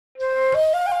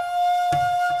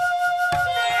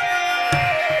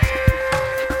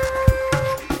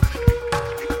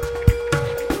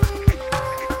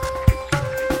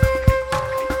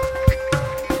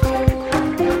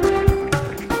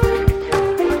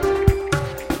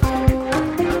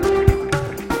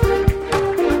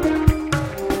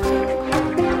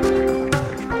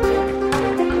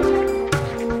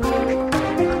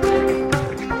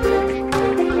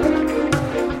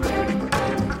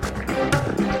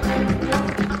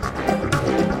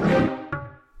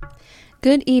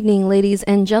Good evening, ladies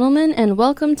and gentlemen, and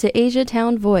welcome to Asia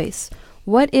Town Voice.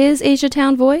 What is Asia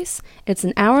Town Voice? It's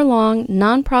an hour-long,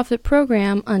 non-profit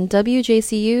program on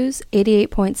WJCU's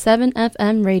 88.7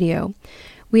 FM radio.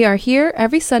 We are here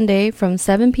every Sunday from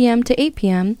 7 p.m. to 8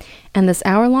 p.m., and this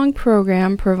hour-long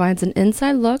program provides an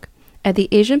inside look at the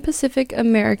Asian Pacific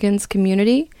Americans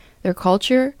community, their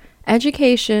culture,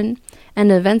 education,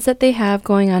 and events that they have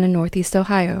going on in Northeast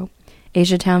Ohio.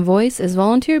 Asia Town Voice is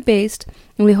volunteer-based,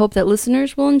 and we hope that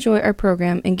listeners will enjoy our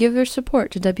program and give their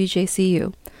support to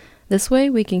WJCU. This way,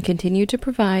 we can continue to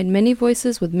provide many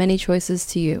voices with many choices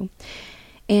to you.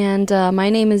 And my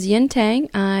name is Yin Tang.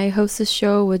 I host this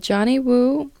show with Johnny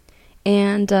Wu,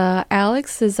 and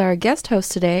Alex is our guest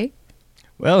host today.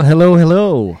 Well,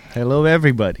 hello,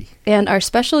 everybody. And our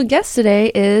special guest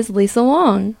today is Lisa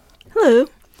Wong. Hello.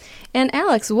 And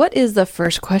Alex, what is the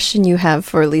first question you have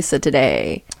for Lisa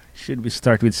today? Should we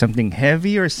start with something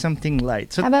heavy or something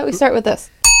light? How about we start with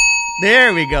this?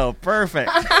 There we go.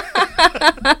 Perfect.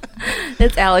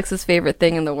 It's Alex's favorite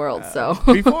thing in the world. So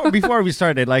before we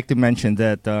start, I'd like to mention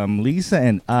that Lisa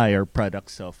and I are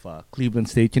products of Cleveland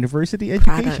State University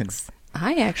Education. Products.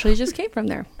 I actually just came from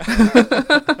there.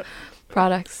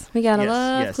 Products. We gotta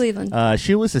love Cleveland.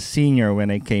 She was a senior when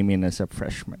I came in as a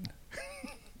freshman.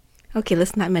 Okay,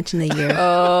 let's not mention the year.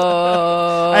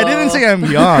 Oh. I didn't say I'm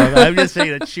young. I'm just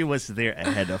saying that she was there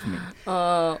ahead of me.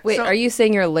 Wait, So- are you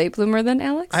saying you're a late bloomer then,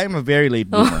 Alex? I'm a very late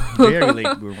bloomer. Very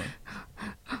late bloomer.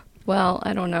 Well,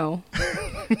 I don't know.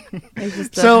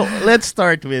 So let's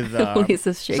start with...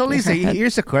 Lisa's shaking so Lisa, her head.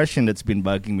 here's a question that's been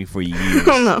bugging me for years.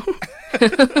 Oh, no.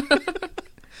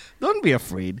 Don't be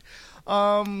afraid.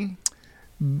 I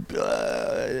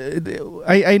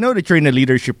know that you're in a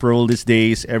leadership role these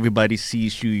days. Everybody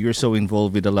sees you. You're so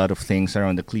involved with a lot of things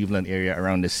around the Cleveland area,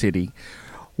 around the city.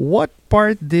 What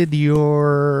part did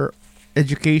your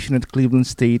education at Cleveland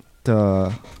State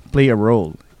play a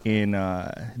role in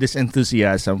this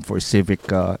enthusiasm for civic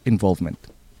involvement?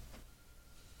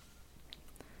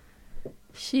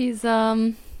 She's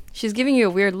giving you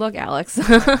a weird look, Alex.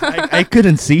 I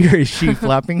couldn't see her. Is she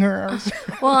flapping her arms?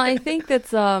 Well, I think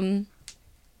that's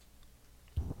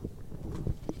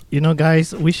You know,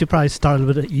 guys, we should probably start a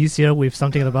little bit easier with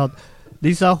something about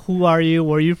Lisa, who are you?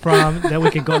 Where are you from? Then we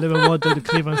can go a little bit more to the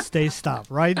Cleveland State stuff.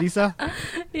 Right, Lisa?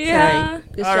 yeah.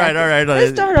 All right.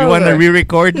 Let's start You want to over.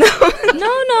 re-record?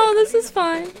 No, this is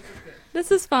fine.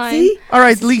 See? All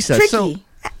right, Lisa. Tricky. So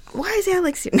Why is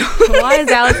Alex here? No. Why is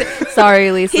Alex?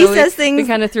 Sorry, Lisa. He says things- We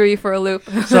kind of threw you for a loop.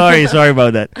 sorry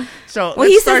about that. So Well, let's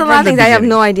he says start a from lot of the things I have beginning.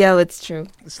 no idea what's true.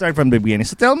 Let's start from the beginning.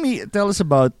 So tell us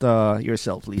about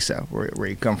yourself, Lisa. Where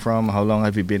you come from? How long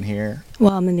have you been here?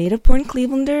 Well, I'm a native-born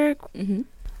Clevelander.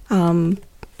 Mm-hmm.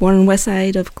 Born on the west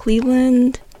side of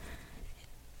Cleveland.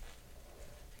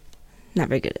 Not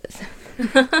very good at this.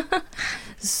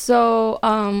 So,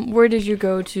 where did you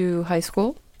go to high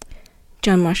school?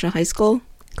 John Marshall High School,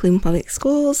 Cleveland Public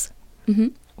Schools. Mm-hmm.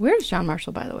 Where's John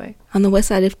Marshall, by the way? On the west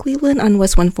side of Cleveland, on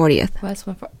West 140th. West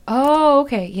 140. Oh,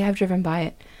 okay. Yeah, I've driven by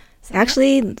it. So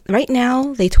Actually, right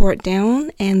now, they tore it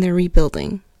down and they're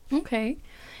rebuilding. Okay.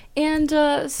 And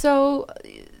so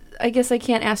I guess I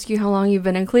can't ask you how long you've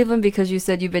been in Cleveland because you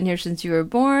said you've been here since you were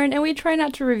born, and we try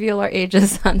not to reveal our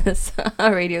ages on this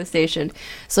radio station.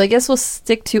 So I guess we'll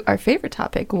stick to our favorite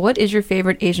topic. What is your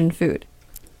favorite Asian food?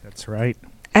 That's right.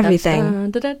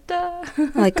 Everything. Da-da-da.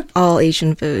 Like all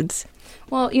Asian foods.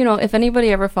 Well, you know, if anybody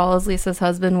ever follows Lisa's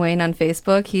husband, Wayne, on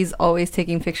Facebook, he's always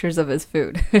taking pictures of his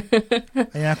food.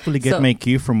 I actually get my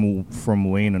cue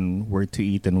from Wayne on where to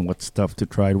eat and what stuff to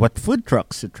try, what food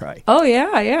trucks to try. Oh,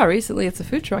 yeah. Recently, it's a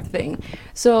food truck thing.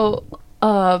 So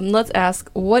let's ask,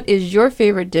 what is your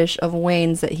favorite dish of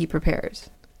Wayne's that he prepares?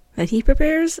 That he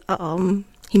prepares,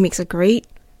 he makes a great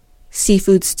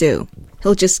seafood stew.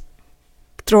 He'll just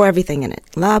throw everything in it.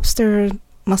 Lobster,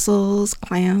 mussels,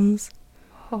 clams.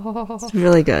 It's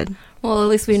really good. Well, at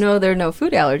least we know there are no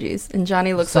food allergies. And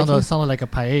Johnny looks like Sounded like a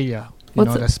paella.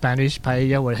 What's The Spanish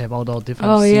paella where they have all the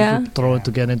different Oh, seafood yeah? thrown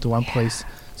together into one place.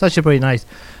 It's actually pretty nice.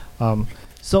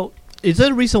 So is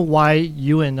there a reason why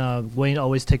you and Wayne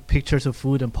always take pictures of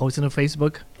food and post it on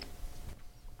Facebook?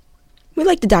 We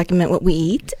like to document what we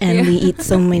eat, and we eat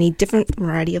so many different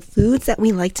variety of foods that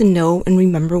we like to know and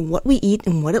remember what we eat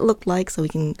and what it looked like so we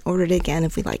can order it again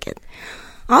if we like it.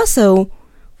 Also,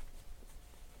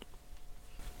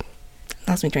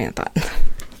 lost my train of thought.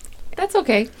 That's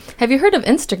okay. Have you heard of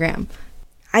Instagram?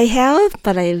 I have,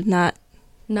 but I've not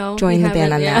No. joined you the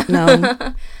band on haven't? that.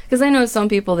 No. Because I know some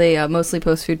people, they mostly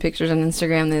post food pictures on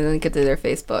Instagram. They link it to their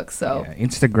Facebook. So, Yeah,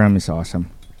 Instagram is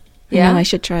awesome. Yeah? I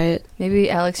should try it. Maybe,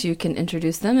 Alex, you can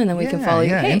introduce them, and then we can follow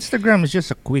you. Yeah, Hey, Instagram is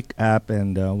just a quick app,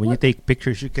 and when you take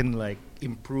pictures, you can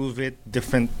improve it,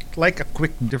 different, like a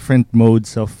quick different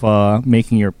modes of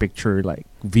making your picture like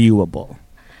viewable.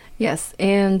 Yes,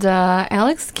 and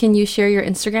Alex, can you share your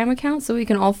Instagram account so we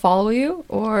can all follow you,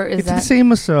 or is It's that the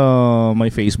same as my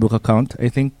Facebook account. I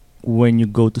think when you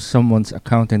go to someone's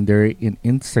account and they're in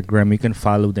Instagram, you can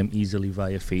follow them easily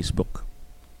via Facebook.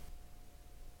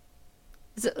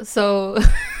 so?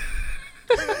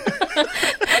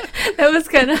 That was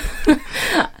kind of.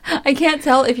 I can't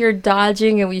tell if you're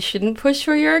dodging and we shouldn't push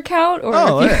for your account, or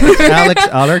if it's Alex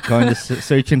Alarcon. Just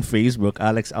search in Facebook,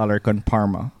 Alex Alarcon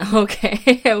Parma.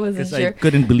 Okay, I wasn't Because sure. I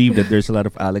couldn't believe that there's a lot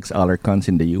of Alex Alarcons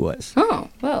in the U.S. Oh,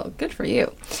 well, good for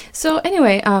you. So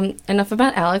anyway, enough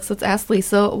about Alex. Let's ask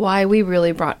Lisa why we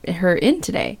really brought her in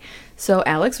today. So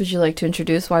Alex, would you like to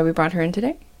introduce why we brought her in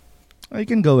today? You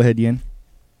can go ahead, Ian.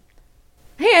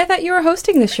 Hey, I thought you were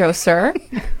hosting the show, sir.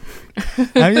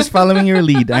 I'm just following your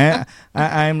lead.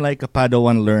 I'm like a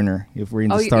Padawan learner if we're in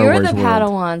the Star you're Wars the world.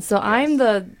 Padawan, so I'm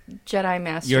the Jedi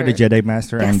Master. You're the Jedi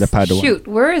Master. I'm the Padawan. Shoot,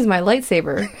 where is my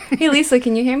lightsaber? Hey, Lisa,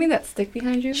 can you hand me that stick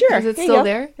behind you? Sure, Is it here you still go.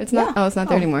 there? It's not. Yeah. Oh, it's not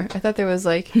there anymore. I thought there was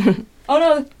like. Oh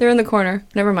no, they're in the corner.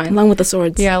 Never mind. Along with the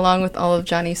swords. Yeah, along with all of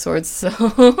Johnny's swords. So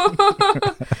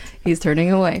he's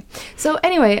turning away. So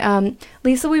anyway,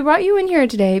 Lisa, we brought you in here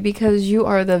today because you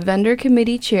are the vendor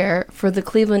committee chair for the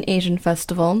Cleveland Asian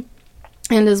Festival.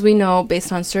 And as we know,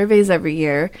 based on surveys every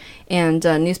year and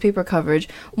newspaper coverage,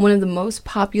 one of the most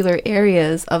popular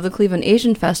areas of the Cleveland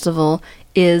Asian Festival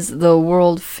is the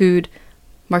World Food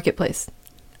Marketplace.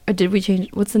 Or did we change?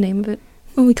 What's the name of it?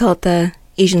 Well, we call it the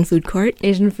Asian Food Court.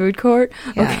 Asian Food Court?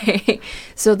 Yeah. Okay.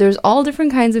 So there's all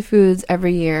different kinds of foods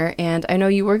every year, and I know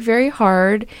you work very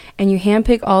hard, and you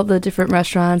handpick all the different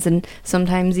restaurants, and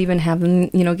sometimes even have them,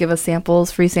 give us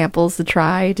samples, free samples to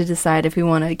try to decide if we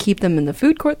want to keep them in the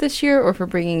food court this year or if we're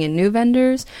bringing in new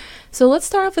vendors. So let's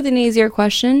start off with an easier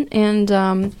question,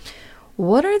 and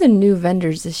what are the new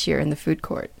vendors this year in the food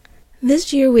court?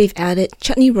 This year we've added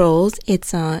chutney rolls.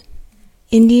 It's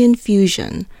Indian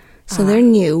fusion. So they're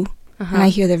new. And I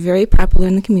hear they're very popular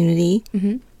in the community.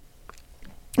 Mm-hmm.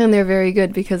 And they're very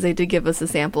good because they did give us a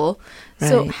sample.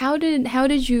 So Right. how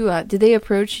did you, did they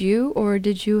approach you or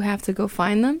did you have to go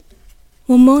find them?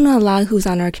 Well, Mona La, who's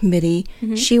on our committee,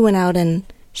 Mhm. she went out and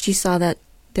she saw that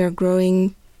they're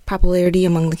growing popularity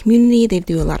among the community. They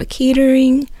do a lot of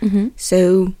catering. Mm-hmm.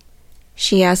 So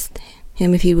she asked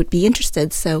him if he would be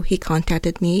interested. So he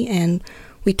contacted me and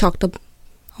we talked a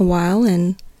while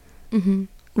and Mm-hmm.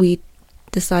 we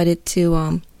decided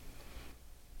to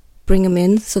bring him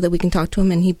in so that we can talk to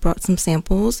him, and he brought some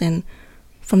samples, and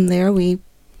from there we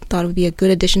thought it would be a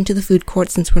good addition to the food court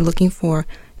since we're looking for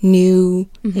new,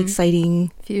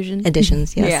 exciting Fusion.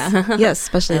 additions. Yes. Yeah. Yes,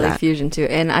 especially I like that. fusion too.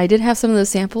 And I did have some of those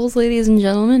samples, ladies and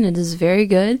gentlemen. It is very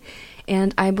good.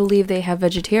 And I believe they have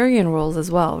vegetarian rolls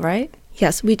as well, right?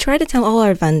 Yes, we try to tell all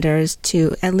our vendors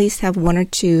to at least have one or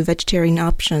two vegetarian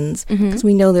options because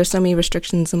we know there's so many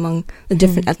restrictions among the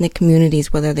different ethnic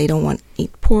communities, whether they don't want to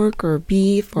eat pork or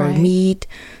beef or Right. meat.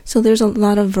 So there's a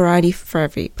lot of variety for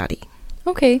everybody.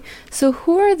 Okay. So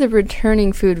who are the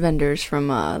returning food vendors from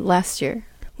last year?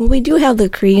 Well, we do have the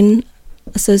Korean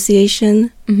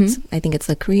Association. Mm-hmm. I think it's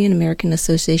the Korean American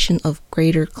Association of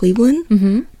Greater Cleveland.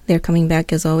 Mm-hmm. They're coming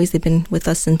back as always. They've been with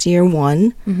us since year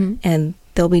one, Mm-hmm. and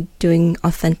they'll be doing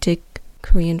authentic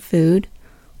Korean food.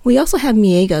 We also have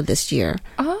Miega this year.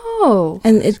 Oh.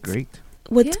 And That's it's great.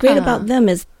 what's great Yeah. about them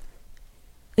is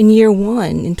in year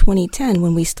one, in 2010,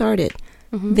 when we started,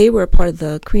 Mm-hmm. they were a part of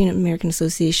the Korean American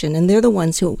Association, and they're the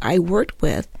ones who I worked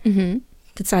with, Mm-hmm.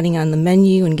 deciding on the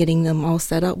menu and getting them all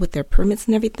set up with their permits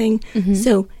and everything. Mm-hmm.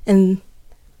 So, and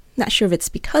not sure if it's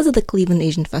because of the Cleveland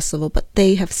Asian Festival, but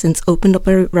they have since opened up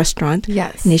a restaurant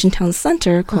Yes. in Asian Town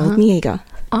Center called Uh-huh. Miega.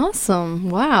 Awesome.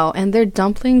 Wow. And their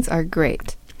dumplings are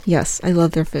great. Yes, I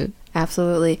love their food.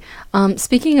 Absolutely.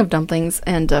 Speaking of dumplings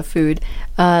and food,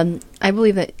 I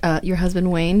believe that your husband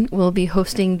Wayne will be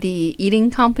hosting the eating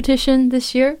competition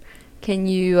this year. Can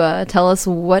you tell us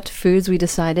what foods we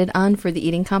decided on for the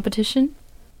eating competition?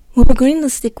 Well, we're going to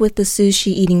stick with the sushi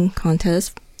eating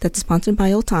contest that's sponsored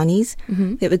by Otani's.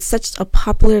 Mm-hmm. It was such a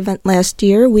popular event last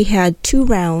year. We had 2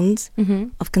 rounds Mm-hmm.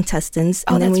 of contestants,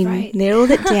 Oh, and then that's we right. narrowed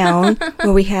it down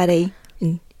where we had an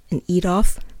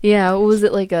eat-off. Yeah, what was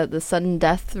it like the sudden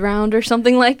death round or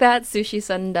something like that? Sushi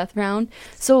sudden death round.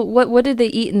 So what did they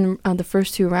eat in the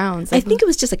first 2 rounds? I think it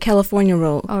was just a California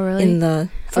roll Oh, really? in the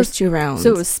first 2 rounds. So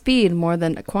it was speed more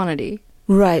than quantity.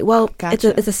 right. Well,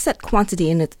 Gotcha. it's a set quantity,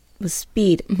 and it was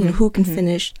speed. You know, Mhm, who can mhm.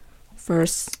 finish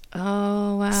first.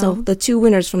 Oh, wow. So the 2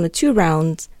 winners from the 2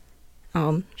 rounds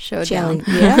Showdown. challenge.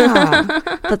 Yeah.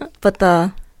 but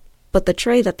the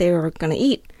tray that they were going to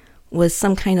eat was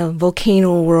some kind of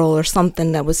volcano roll or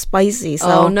something that was spicy. So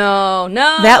Oh no,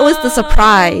 no! that was the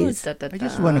surprise. I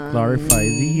just want to clarify: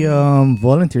 the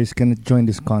volunteers can join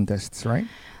these contests, right?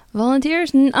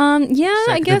 Volunteers? Yeah,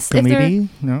 I Executive guess if they're committee?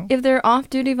 No. if they're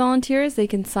off-duty volunteers, they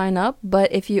can sign up.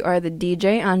 But if you are the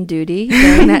DJ on duty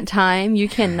during that time, you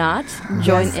cannot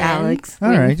join Yes, in. Alex. All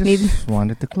right, Maybe- just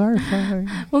wanted to clarify.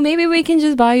 Well, maybe we can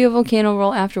just buy you a volcano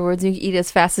roll afterwards, and you can eat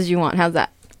as fast as you want. How's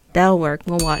that? That'll work.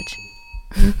 We'll watch.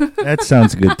 That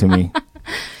sounds good to me.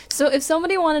 So, if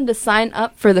somebody wanted to sign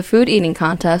up for the food eating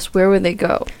contest, where would they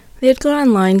go? They'd go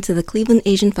online to the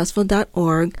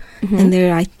clevelandasianfestival.org, and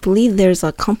there, I believe there's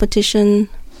a competition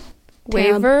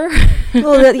Waiver?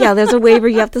 well, yeah, there's a waiver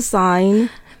you have to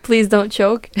sign. Please don't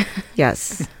choke.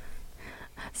 Yes.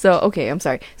 So, okay, I'm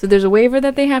sorry. So, there's a waiver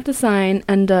that they have to sign,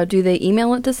 and do they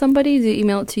email it to somebody? Do they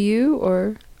email it to you,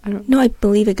 or I don't know? No, I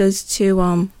believe it goes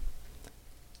to,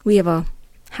 we have a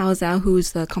Hao Zhao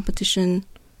who's the competition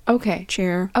Okay.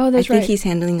 chair. Oh, that's I think right. he's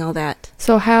handling all that.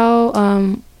 So,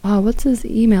 what's his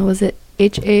email? Was it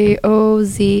HAOZHOU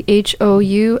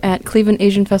at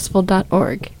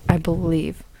clevelandasianfestival.org, I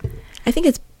believe. I think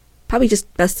it's probably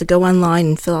just best to go online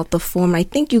and fill out the form. I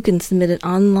think you can submit it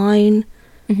online.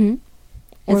 Mm-hmm.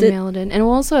 Or Is it- mail it in. And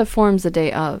we'll also have forms the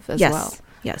day of as yes. well.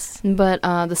 Yes. But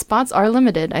the spots are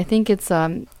limited. I think it's,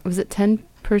 was it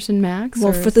 10-person max? Well,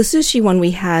 or for the sushi one,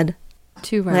 we had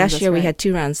 2 rounds. last that's year we right. had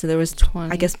 2 rounds, so there was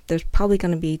 20. I guess there's probably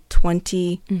going to be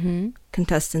 20 Mm-hmm.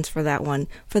 contestants for that one.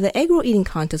 For the egg roll eating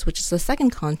contest, which is the second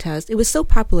contest, it was so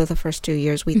popular the first 2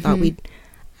 years, we thought Mhm. we'd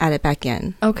add it back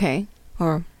in. Okay.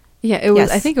 Or Yeah, it was.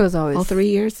 Yes. I think it was always all 3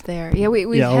 years. there. Yeah,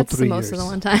 we Yeah, all had 3 most of the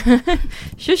years. one time.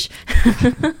 Shush.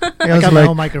 I I also got my like,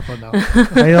 own microphone now.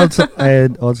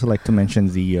 I'd also like to mention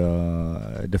the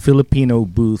Filipino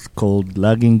booth called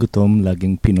Laging Gutom,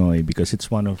 Laging Pinoy, because it's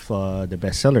one of the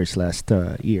best sellers last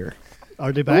year.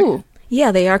 Are they back? Ooh.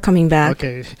 Yeah, they are coming back.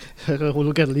 Okay. We'll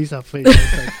look at Lisa's face.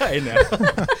 It's like, I know.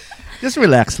 Just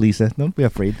relax, Lisa. Don't be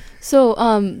afraid. So,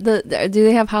 do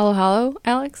they have Halo Halo,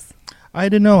 Alex? I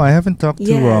don't know. I haven't talked to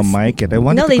Yes. Mike yet. I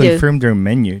wanted No, to they do. confirm their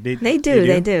menu. They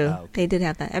do. Ah, okay. They did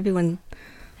have that. Everyone.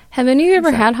 Have any of you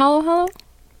ever So- had Halo Halo?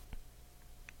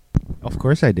 Of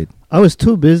course I did. I was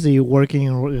too busy working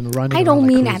and running. I don't around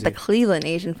like mean crazy. at the Cleveland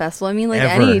Asian Festival. I mean like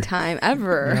Ever. any time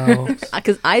ever. No.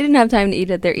 Because I didn't have time to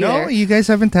eat it there either. No, you guys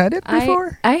haven't had it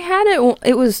before? I had it.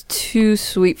 It was too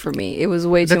sweet for me. It was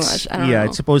way too much. I don't know.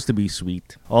 It's supposed to be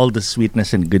sweet. All the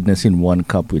sweetness and goodness in one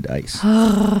cup with ice.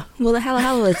 Well, the halo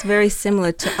halo is very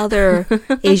similar to other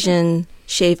Asian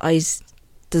shave ice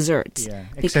desserts.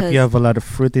 Except Because- you have a lot of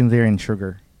fruit in there and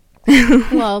sugar.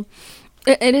 Well,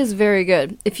 it is very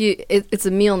good. It's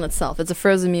a meal in itself. It's a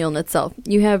frozen meal in itself.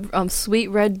 You have sweet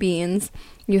red beans.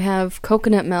 You have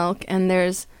coconut milk, and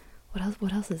there's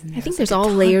what else is in there? I think There's there's like a all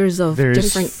ton. layers of There's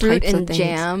different fruit types and of things.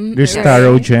 jam. There's Right?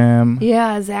 taro jam.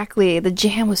 Yeah, exactly. The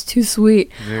jam was too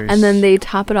sweet, There's and then they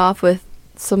top it off with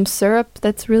some syrup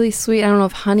that's really sweet. I don't know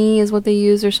if honey is what they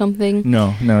use or something.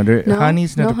 No, No?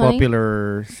 honey's not No a honey?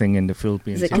 popular thing in the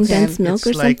Philippines. Is it Okay. condensed milk it's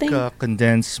or like something?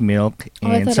 condensed milk, Oh, I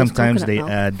thought it and was sometimes coconut they milk.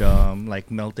 add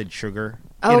like melted sugar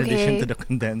in addition Okay. to the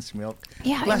condensed milk,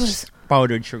 Yeah, it plus was.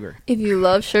 powdered sugar. If you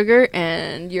love sugar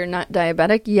and you're not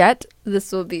diabetic yet,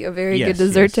 this will be a very Yes, good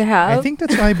dessert yes. to have. I think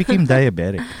that's why I became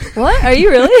diabetic. What? Are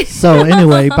you really? So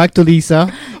anyway, back to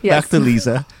Lisa. Yes. Back to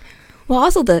Lisa. Well,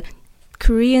 also the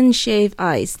Korean shave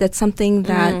ice. That's something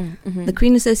that Mhm. the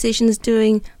Korean Association is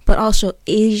doing, but also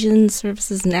Asian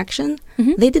Services in Action.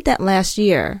 Mhm. They did that last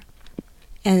year,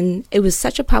 and it was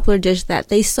such a popular dish that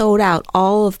they sold out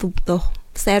all of the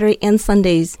Saturday and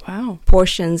Sunday's Wow.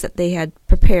 portions that they had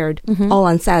prepared Mhm. all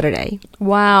on Saturday.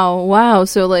 Wow.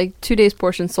 So like 2 days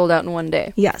portion sold out in one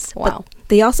day. Yes. Wow. But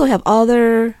they also have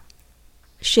other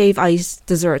shave ice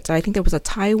desserts. I think there was a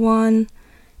Taiwan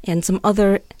and some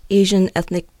other Asian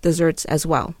ethnic desserts as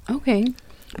well. Okay.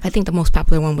 I think the most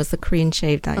popular one was the Korean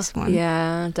shaved ice one.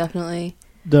 Yeah, definitely.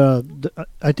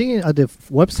 I think at the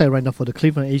website right now for the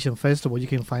Cleveland Asian Festival, you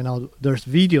can find out there's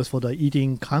videos for the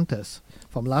eating contest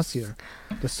from last year.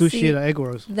 The sushi See, and egg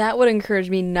rolls. That would encourage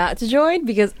me not to join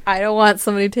because I don't want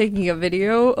somebody taking a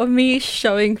video of me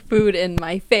shoving food in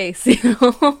my face, you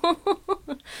know?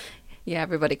 Yeah,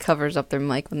 everybody covers up their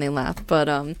mic when they laugh. But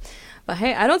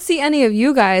hey, I don't see any of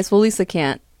you guys. Well, Lisa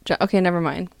can't. Okay, never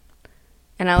mind.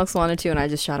 And Alex wanted to, and I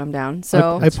just shot him down.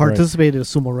 So I participated in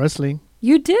sumo wrestling.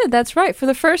 you did. That's right. For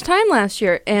the first time last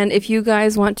year. And if you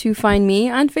guys want to find me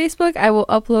on Facebook, I will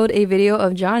upload a video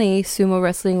of Johnny sumo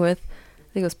wrestling with,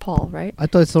 I think it was Paul, right? I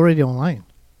thought it's already online.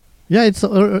 Yeah, it's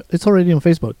already on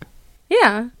Facebook.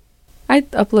 Yeah. I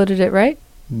uploaded it, right?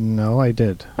 No, I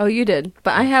did. Oh, you did.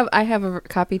 But I have a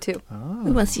copy too. Oh.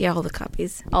 We want to see all the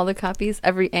copies. All the copies,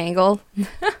 every angle.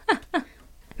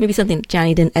 Maybe something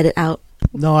Johnny didn't edit out.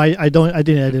 No, I don't. I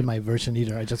didn't edit my version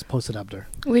either. I just posted up there.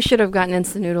 We should have gotten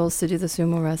Instant Noodles to do the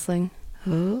sumo wrestling.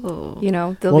 Oh. You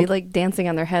know, they'll Well- be like dancing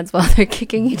on their heads while they're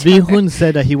kicking each Bi other. Hun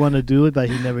said that he wanted to do it, but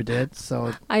he never did.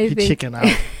 So I he think chickened out.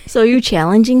 So are you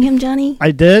challenging him, Johnny?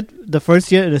 I did the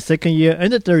first year, and the second year,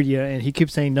 and the third year, and he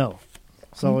keeps saying no.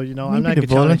 So I'm not Maybe gonna the challenge him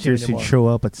volunteers should anymore. show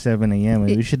up at 7 a.m.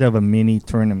 and we should have a mini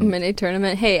tournament. mini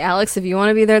tournament. Hey, Alex, if you want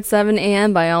to be there at 7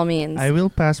 a.m., by all means. I will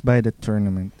pass by the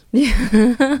tournament.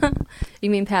 You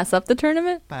mean pass up the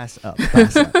tournament? Pass up,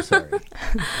 sorry.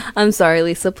 I'm sorry,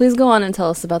 Lisa. Please go on and tell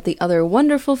us about the other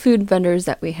wonderful food vendors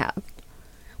that we have.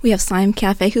 We have Siam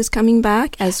Cafe who's coming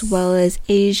back, as well as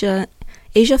Asia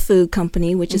Food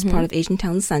Company, which is part of Asian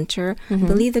Town Center. I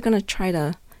believe they're going to try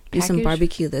to do some Package?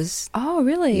 barbecue this. Oh,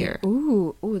 really? Here.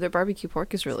 Ooh, their barbecue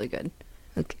pork is really good.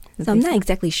 Okay. I So I'm think not so.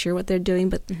 exactly sure what they're doing,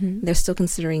 but Mhm. they're still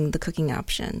considering the cooking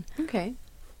option. Okay.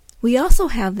 We also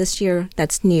have this year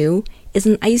that's new is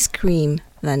an ice cream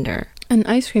vendor. An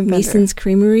ice cream vendor. Mason's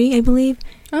Creamery, I believe.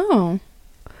 Oh.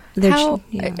 They're How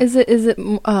yeah. is it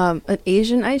an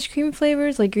Asian ice cream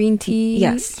flavors like green tea?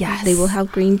 Yes. Yes. They will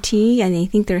have green tea, and I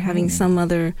think they're having some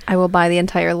other. I will buy the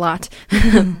entire lot.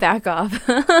 Back off.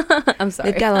 I'm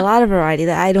sorry. They've got a lot of variety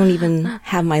that I don't even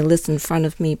have my list in front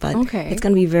of me, but Okay. it's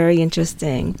going to be very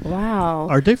interesting. Wow.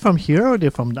 Are they from here or are they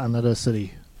from another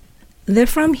city? They're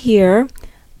from here.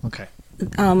 Okay.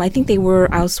 I think they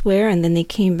were elsewhere, and then they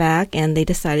came back and they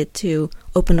decided to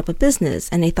open up a business.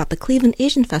 And they thought the Cleveland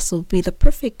Asian Festival would be the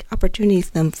perfect opportunity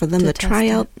for them to try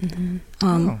test out it.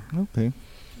 Mhm. Okay.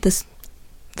 this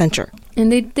venture.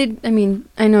 And they I mean,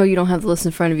 I know you don't have the list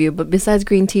in front of you, but besides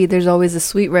green tea, there's always a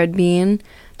sweet red bean.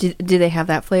 Do they have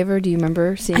that flavor? Do you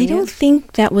remember seeing I it? don't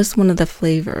think that was one of the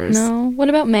flavors. No. What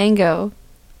about mango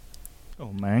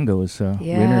Oh, mango is a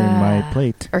winner in my Yeah.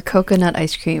 plate. or coconut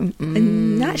ice cream?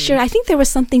 I'm not sure. I think there was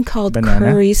something called Banana?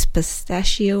 Curry's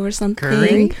pistachio or something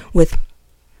Curry? with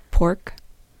pork.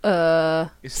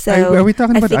 So, Are we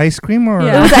talking I about think- ice cream or?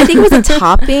 Yeah. I think it was a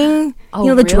topping. Oh, you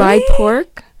know, the dried really?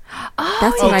 pork. Oh,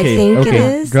 That's what I Okay, think it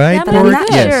okay. is. Dried but I'm pork,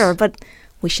 not yes. sure. But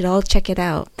we should all check it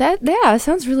out. that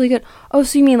sounds really good. Oh,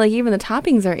 so you mean like even the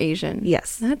toppings are Asian?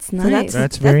 Yes. That's So nice.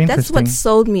 That's very That's what interesting.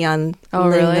 sold me on Oh,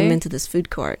 letting really? them into this food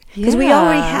court. Because we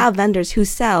already Yeah. have vendors who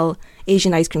sell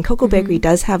Asian ice cream. Cocoa Bakery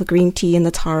does have green tea and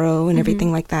the taro and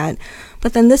everything like that.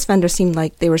 But then this vendor seemed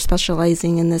like they were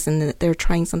specializing in this and that they're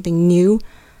trying something new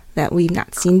that we've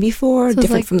not seen before, So it's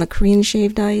different like- from the Korean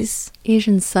shaved ice.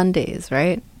 Asian sundaes,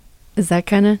 right? Is that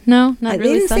kind of no? Not They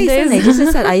really didn't say sundaes. Sunday, they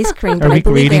just said ice cream. but Are I we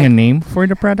believe creating they- a name for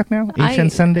the product now? Asian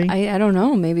Sunday? I don't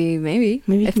know. Maybe. Maybe If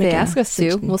make they a ask us to,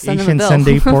 suggestion. we'll send Asian them a bill.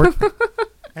 Sunday pork.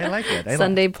 I like it.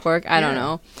 Sunday pork. I don't Yeah.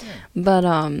 know,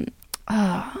 but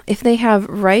if they have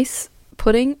rice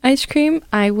pudding ice cream,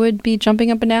 I would be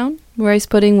jumping up and down. Rice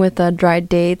pudding with dried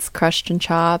dates, crushed and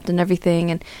chopped, and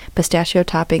everything, and pistachio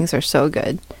toppings are so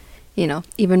good. You know,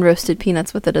 even roasted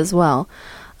peanuts with it as well.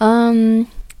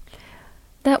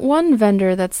 That one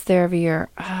vendor that's there every year,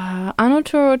 Ano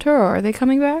Toro Toro, are they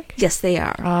coming back? Yes, they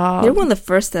are. Oh. They're one of the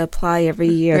first to apply every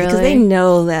year because they Really?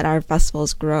 know that our festival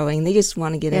is growing. They just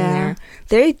want to get in Yeah. there.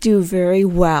 They do very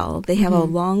well. They have a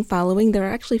long following.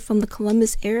 They're actually from the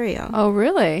Columbus area. Oh,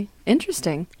 really?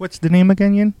 Interesting. What's the name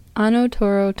again, Yin? Ano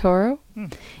Toro Toro.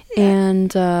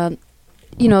 And,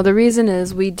 you know, the reason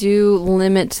is we do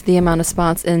limit the amount of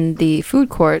spots in the food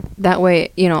court. That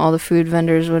way, you know, all the food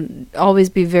vendors would always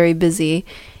be very busy.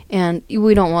 And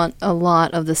we don't want a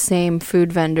lot of the same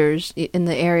food vendors in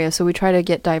the area. So we try to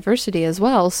get diversity as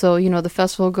well. So, you know, the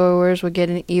festival goers would get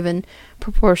an even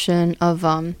proportion of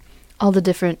all the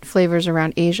different flavors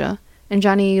around Asia. And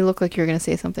Johnny, you look like you were going to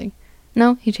say something.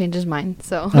 No, he changed his mind.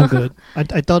 So I'm good.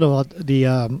 I thought about the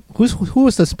who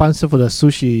was the sponsor for the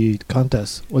sushi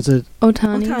contest? Was it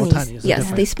Otani. Otani, is it Yes,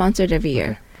 different? they sponsored every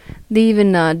year. They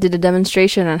even did a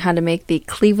demonstration on how to make the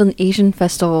Cleveland Asian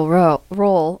Festival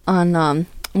roll on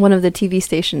one of the TV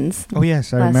stations. Oh,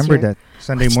 yes. I Last remember year. that.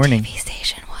 Sunday Which morning. TV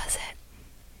station was it?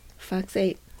 Fox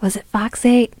 8. Was it Fox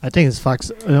 8? I think it's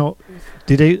Fox. You know,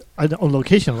 did they on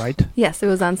location, right? Yes, it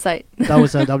was on site. That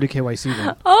was a WKYC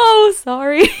one. Oh,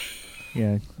 sorry.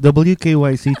 Yeah.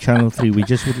 WKYC Channel 3. We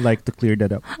just would like to clear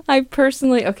that up. I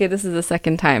personally, okay, this is the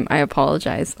second time. I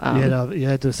apologize. You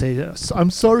had to say, I'm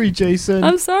sorry, Jason.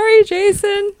 I'm sorry,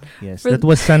 Jason. Yes. For- That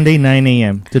was Sunday, 9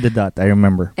 a.m. to the dot. I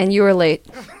remember. And you were late.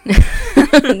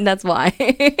 That's why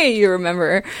you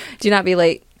remember. Do not be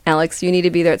late, Alex. You need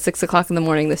to be there at 6 o'clock in the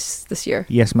morning this year.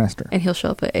 Yes, Master. And he'll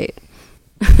show up at 8.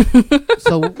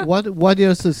 So what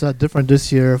else is different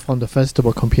this year from the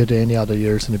festival compared to any other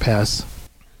years in the past?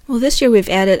 Well, this year we've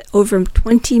added over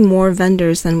 20 more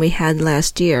vendors than we had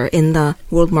last year in the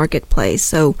World Marketplace.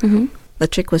 So the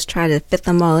trick was try to fit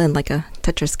them all in like a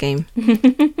Tetris game.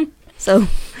 So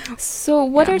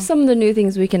what are some of the new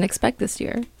things we can expect this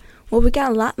year? Well, we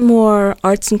got a lot more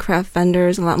arts and craft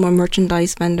vendors, a lot more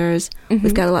merchandise vendors.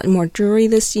 We've got a lot more jewelry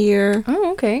this year.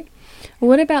 Oh, okay.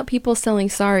 What about people selling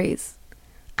saris?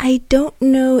 I don't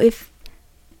know if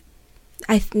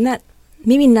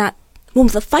maybe not. Well,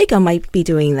 the FICA might be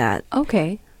doing that.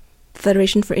 Okay.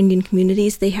 Federation for Indian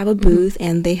Communities, they have a booth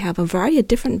and they have a variety of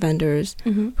different vendors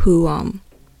who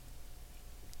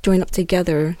join up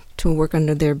together to work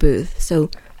under their booth. So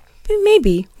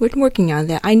maybe we're working on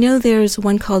that. I know there's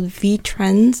one called V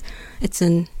Trends. It's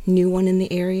a new one in the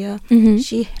area.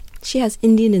 She has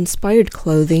Indian-inspired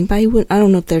clothing, but I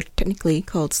don't know if they're technically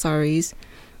called saris.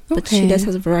 But she does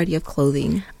have a variety of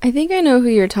clothing. I think I know who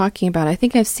you're talking about. I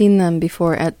think I've seen them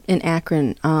before in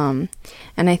Akron. And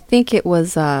I think it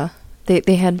was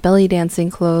they had belly dancing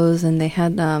clothes, and they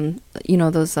had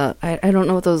those I don't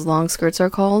know what those long skirts are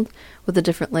called with the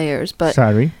different layers. But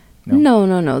Sari?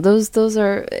 No. Those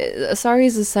are a sari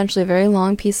is essentially a very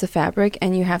long piece of fabric,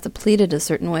 and you have to pleat it a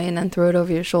certain way and then throw it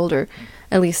over your shoulder.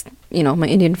 At least, my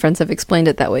Indian friends have explained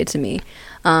it that way to me.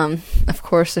 Of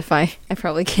course, if I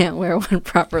probably can't wear one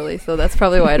properly, so that's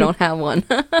probably why I don't have one.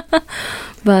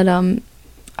 But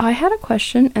I had a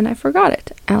question and I forgot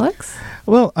it. Alex?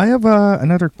 Well, I have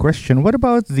another question. What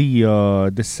about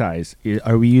the size?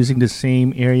 Are we using the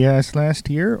same area as last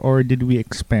year, or did we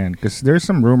expand? Because there's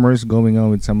some rumors going on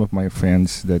with some of my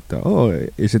friends that,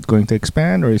 is it going to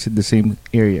expand, or is it the same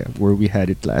area where we had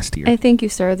it last year? I think you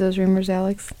started those rumors,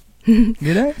 Alex.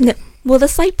 Did I? No. Well, the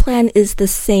site plan is the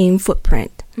same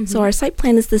footprint. So our site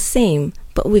plan is the same,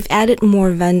 but we've added more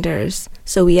vendors.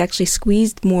 So we actually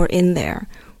squeezed more in there.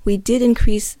 We did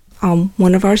increase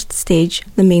one of our stage,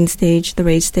 the main stage, the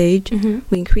raised stage.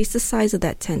 We increased the size of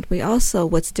that tent. We also,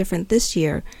 what's different this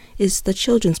year, is the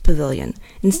children's pavilion.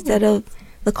 Instead of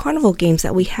the carnival games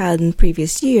that we had in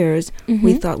previous years,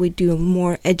 we thought we'd do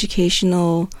more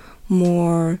educational,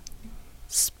 more,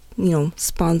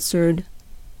 sponsored,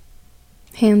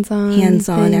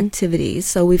 hands-on activities.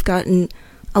 So we've gotten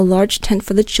a large tent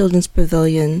for the children's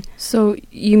pavilion. So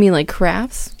you mean like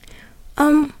crafts?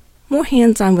 More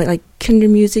hands-on, but like kinder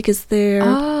music is there.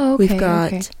 Oh, okay. We've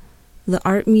got the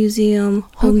art museum,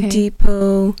 Home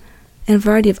Depot, and a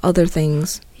variety of other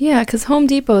things. Yeah, because Home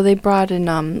Depot, they brought in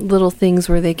little things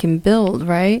where they can build,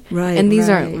 right? Right. And these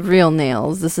aren't real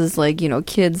nails. This is like,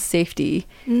 kids' safety.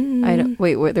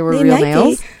 Wait, there were They real might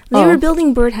nails? be. They were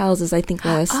building birdhouses, I think,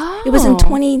 last. It was in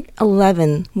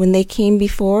 2011 when they came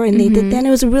before, and they did that. And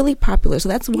it was really popular, so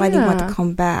that's why they want to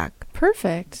come back.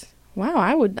 Perfect. Wow,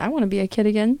 I want to be a kid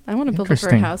again. I want to build a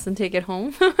birdhouse and take it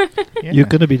home. Yeah. You're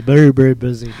gonna be very, very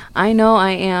busy. I know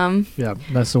I am. Yeah,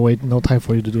 that's the way. No time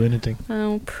for you to do anything.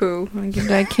 Oh, poo.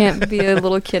 I can't be a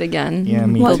little kid again. Yeah,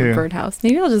 me build too. a birdhouse.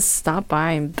 Maybe I'll just stop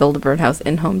by and build a birdhouse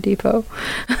in Home Depot.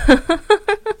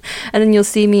 And then you'll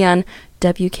see me on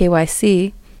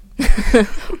WKYC.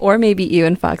 Or maybe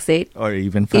even Fox 8. Or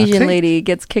even Fox 8. Asian lady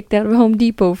gets kicked out of Home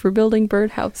Depot for building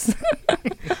birdhouse.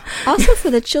 Also,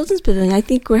 for the children's pavilion, I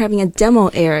think we're having a demo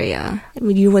area.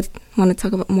 Would you want to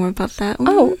talk about more about that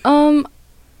one?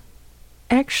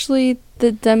 Actually,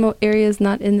 the demo area is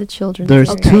not in the children's There's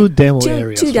area. two demo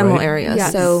areas. Two demo right? areas.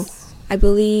 Yes. So I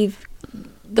believe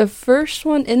The first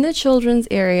one in the children's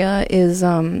area is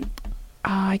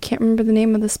I can't remember the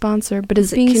name of the sponsor, but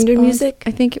it's being Kinder Music?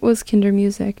 I think it was Kinder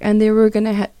Music, and they were going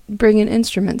to bring in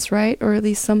instruments, right, or at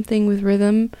least something with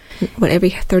rhythm. every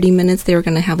 30 minutes they were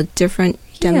going to have a different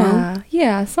demo.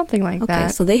 Yeah, something like Okay,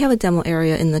 that. so they have a demo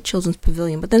area in the children's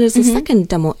pavilion, but then there's a second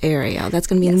demo area that's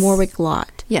going to be in Yes. Warwick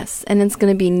Lot. Yes, and it's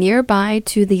going to be nearby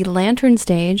to the Lantern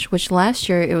Stage, which last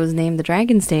year it was named the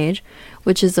Dragon Stage,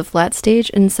 which is a flat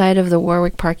stage inside of the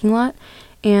Warwick parking lot.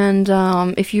 And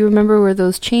if you remember where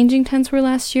those changing tents were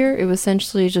last year, it was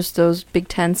essentially just those big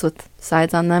tents with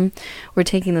sides on them. We're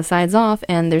taking the sides off,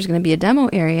 and there's going to be a demo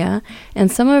area.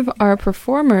 And some of our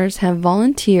performers have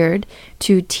volunteered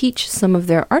to teach some of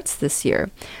their arts this year.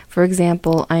 For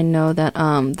example, I know that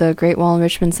the Great Wall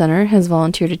Enrichment Center has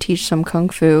volunteered to teach some Kung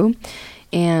Fu.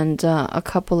 And a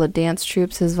couple of dance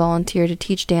troupes has volunteered to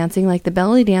teach dancing, like the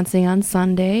belly dancing on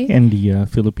Sunday. And the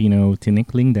Filipino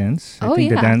tinikling dance. I think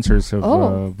the yeah. dancers have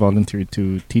volunteered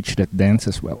to teach that dance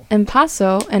as well. And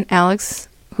Paso and Alex,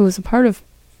 who is a part of,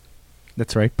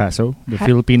 That's right, PASO, the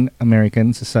Philippine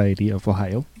American Society of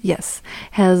Ohio. yes,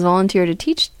 has volunteered to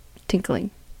teach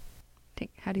tinkling.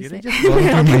 How do you say Did I just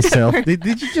volunteer myself?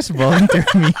 Did you just volunteer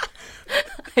me?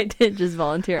 I did just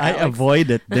volunteer. I Alex. avoid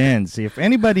that dance. If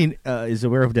anybody is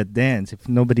aware of that dance, if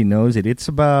nobody knows it, it's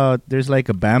about there's like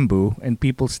a bamboo and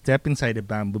people step inside the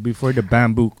bamboo before the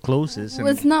bamboo closes. Well,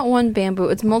 And it's not one bamboo.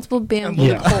 It's multiple bamboo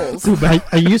Yeah. poles.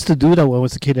 I used to do that when I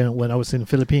was a kid and when I was in the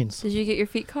Philippines. Did you get your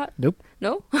feet caught? Nope.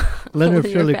 No? Learned Well, it you're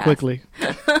fairly fast. quickly.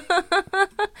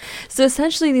 So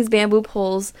essentially, these bamboo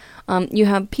poles, you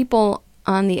have people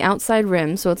on the outside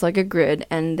rim, so it's like a grid,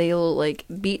 and they'll like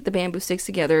beat the bamboo sticks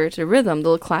together to rhythm.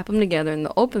 They'll clap them together and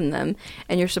they'll open them,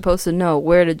 and you're supposed to know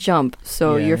where to jump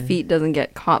so your Yeah. feet doesn't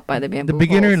get caught by the bamboo. the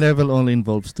beginner poles. level only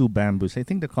involves 2 bamboos. I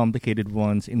think the complicated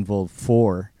ones involve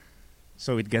 4.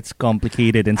 So it gets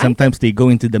complicated, and sometimes they go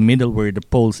into the middle where the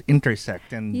poles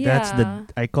intersect, and that's Yeah.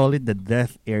 I call it the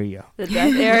death area. The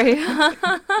death area.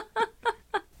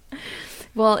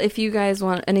 Well, if you guys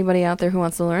want anybody out there who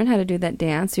wants to learn how to do that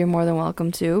dance, you're more than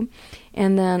welcome to.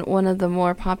 And then one of the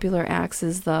more popular acts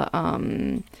is the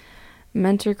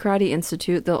Mentor Karate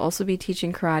Institute. They'll also be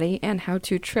teaching karate and how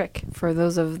to trick for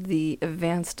those of the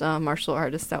advanced martial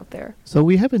artists out there. So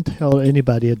we haven't told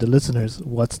anybody, the listeners,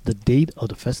 what's the date of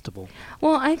the festival.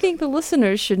 Well, I think the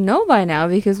listeners should know by now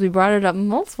because we brought it up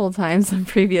multiple times in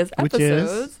previous Which is?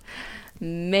 episodes.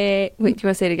 Wait, do you want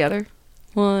to say it together?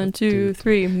 1, 2,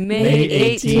 3. May May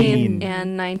 18th 18th.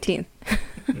 and 19th.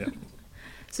 Yeah.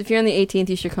 So if you're on the 18th,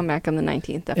 you should come back on the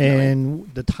 19th, definitely.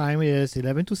 And the time is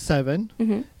 11 to 7.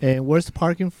 Mhm. And where's the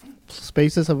parking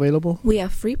spaces available? We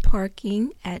have free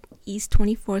parking at East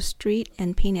 24th Street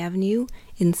and Payne Avenue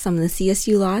in some of the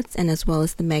CSU lots and as well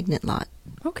as the Magnet lot.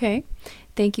 Okay.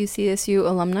 Thank you, CSU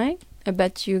alumni. I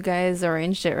bet you guys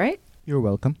arranged it, right? You're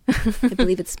welcome. I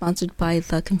believe it's sponsored by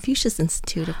the Confucius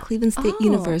Institute of Cleveland State Oh,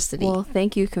 University. Well,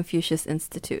 thank you, Confucius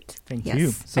Institute. Thank Yes. you.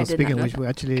 So I did speaking not of know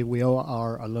which, we all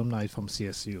are alumni from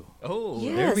CSU. Oh,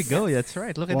 there we Yes. go. That's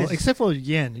right. Look at Well, this. except for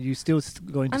Yen, you still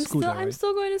going to school there, I'm right?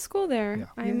 still going to school there. Yeah.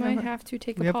 I Yeah, might but have to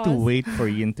take We a have pause. to wait for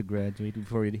Yin to graduate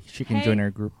before she can Hey. join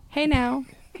our group. Hey now.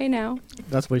 Hey now.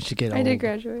 That's when she get I old. did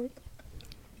graduate.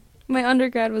 My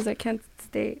undergrad was at Kent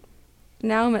State.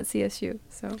 Now I'm at CSU,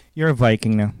 so You're a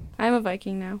Viking now. I'm a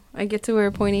Viking now. I get to wear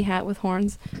a pointy hat with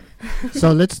horns.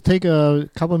 So let's take a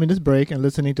couple minutes break and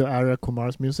listening to Arya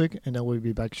Kumar's music, and then we'll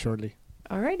be back shortly.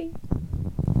 Alrighty.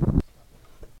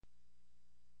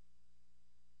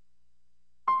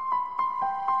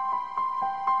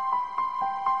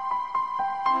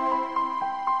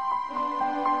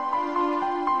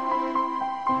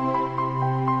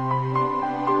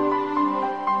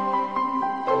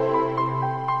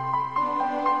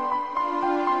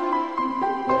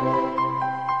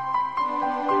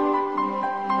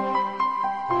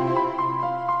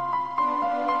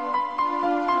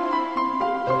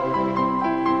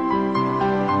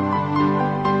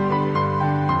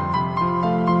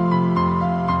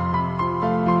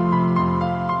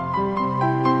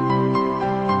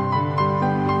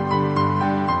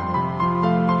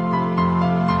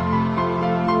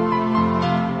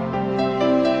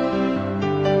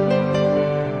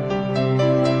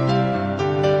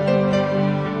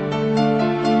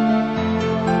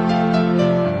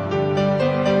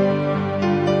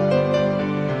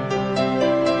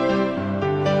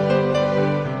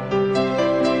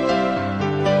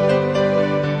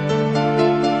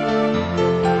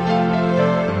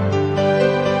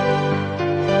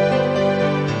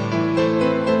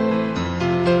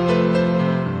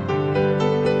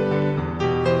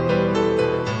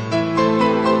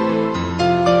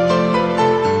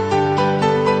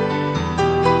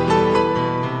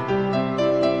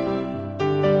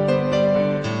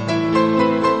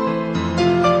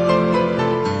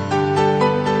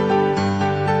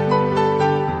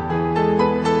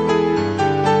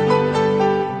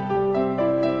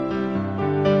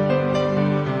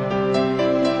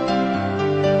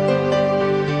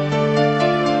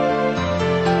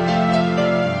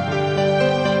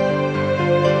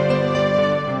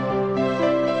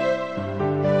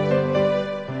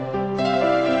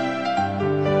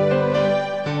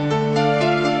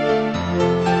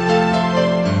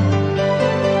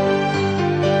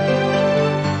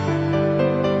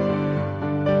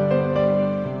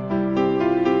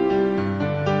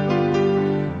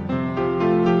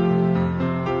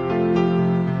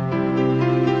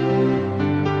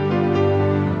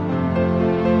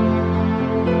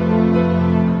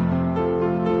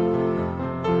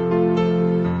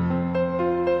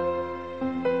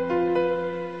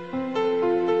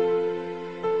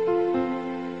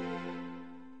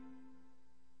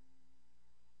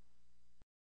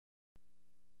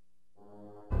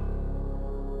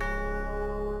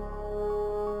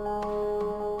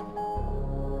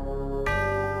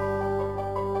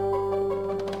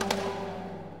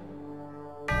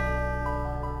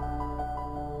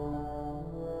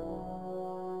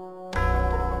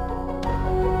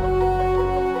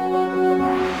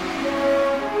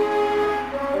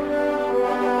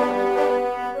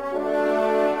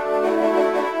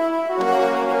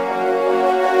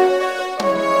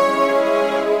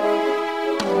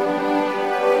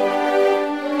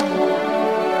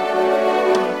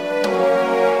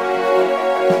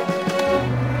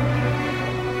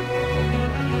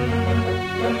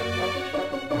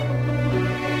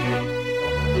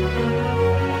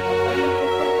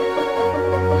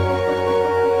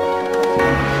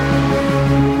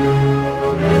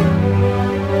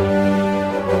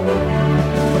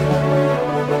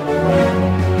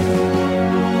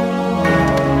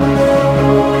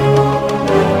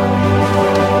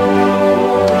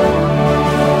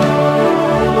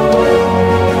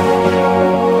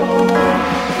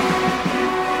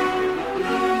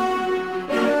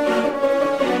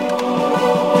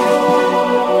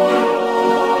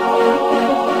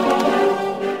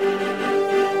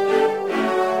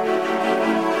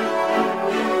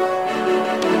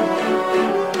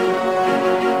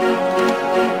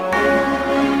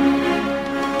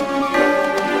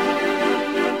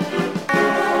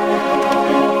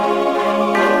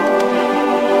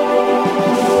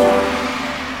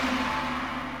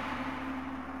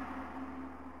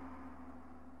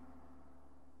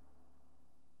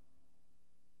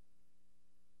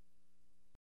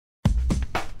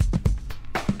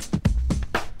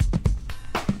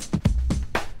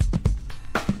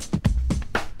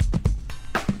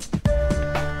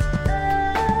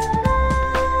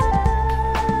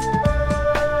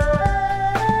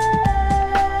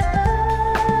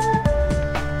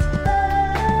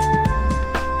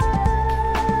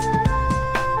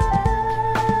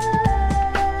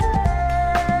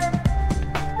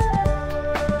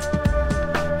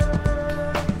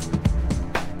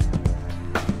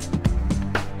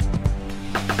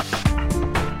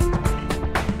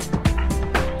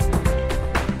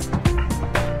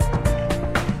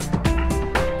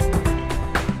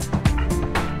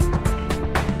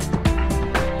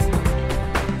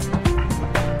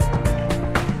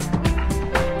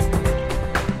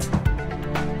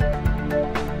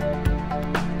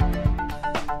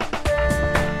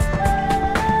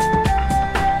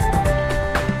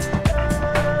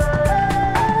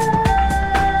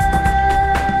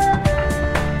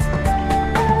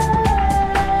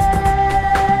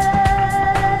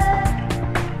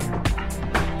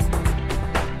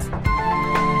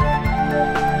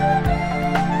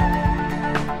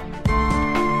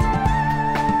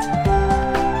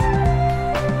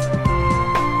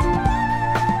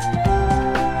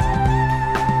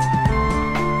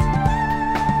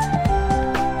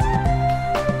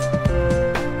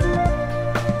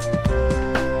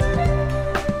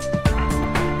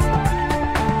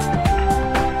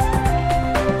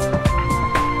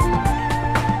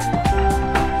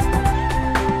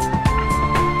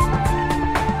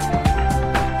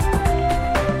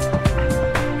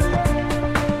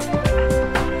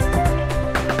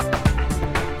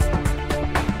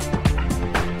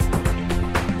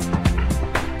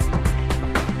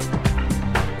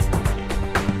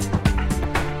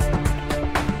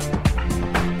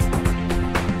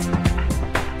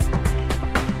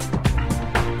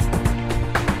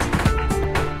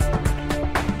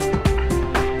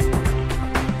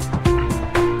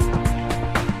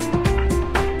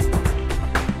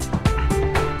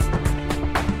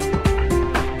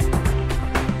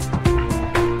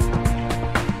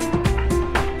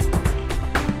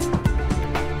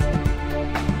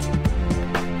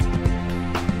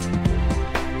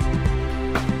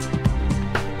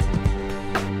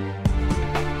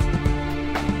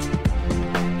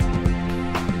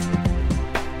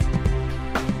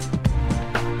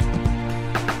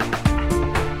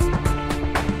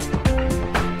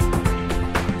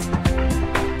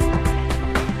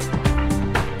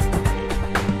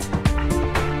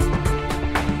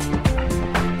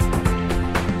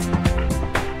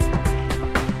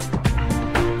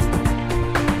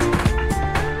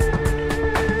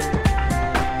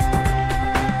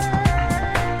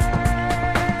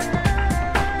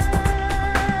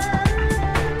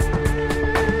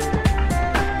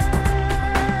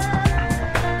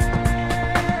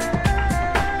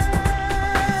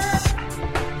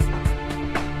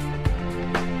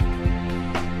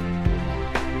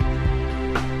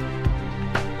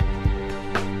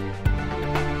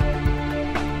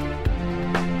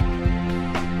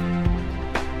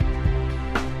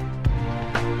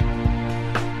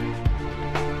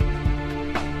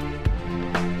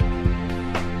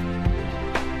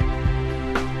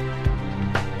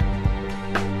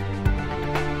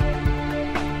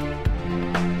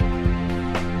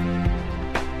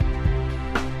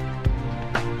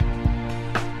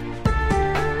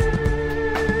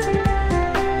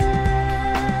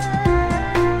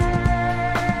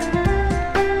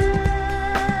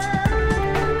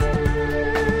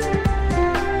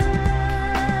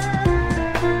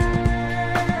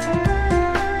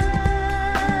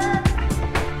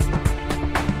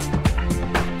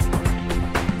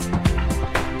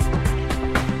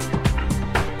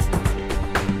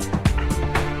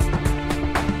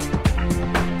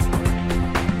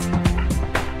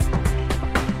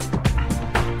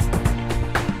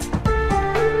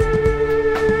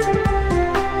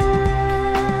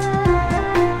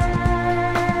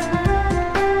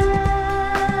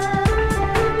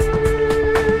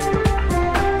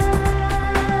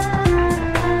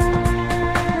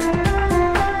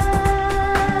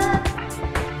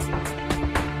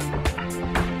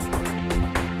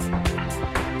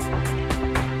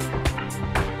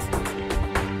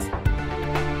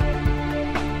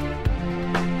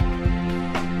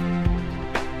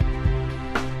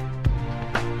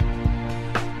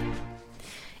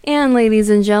 And ladies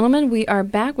and gentlemen, we are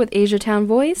back with Asia Town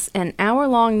Voice, an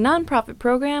hour-long nonprofit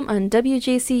program on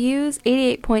WJCU's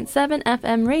 88.7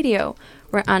 FM radio.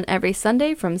 We're on every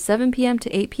Sunday from 7 p.m.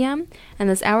 to 8 p.m., and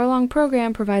this hour-long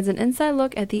program provides an inside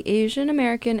look at the Asian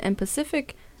American and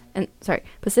Pacific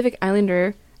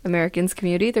Islander Americans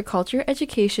community, their culture,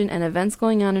 education, and events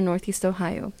going on in Northeast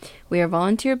Ohio. We are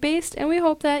volunteer-based, and we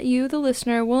hope that you, the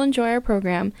listener, will enjoy our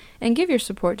program and give your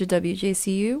support to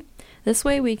WJCU. This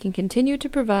way we can continue to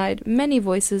provide many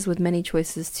voices with many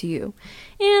choices to you.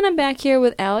 And I'm back here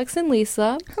with Alex and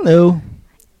Lisa. Hello.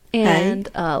 And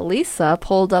Lisa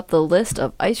pulled up the list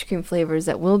of ice cream flavors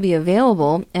that will be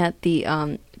available at the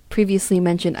previously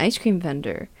mentioned ice cream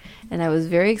vendor. And I was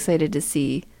very excited to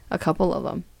see a couple of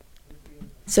them.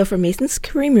 So for Mason's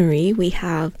Creamery, we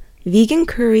have vegan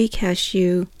curry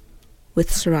cashew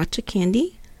with sriracha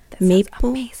candy, That sounds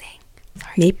amazing.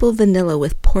 Sorry. maple vanilla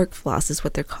with pork floss is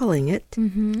what they're calling it.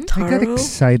 Mm-hmm. I got Taro.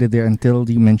 excited there until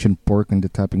you mentioned pork on the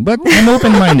topping. But I'm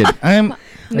open-minded. I'm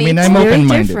Very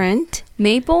open-minded. different.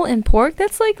 Maple and pork,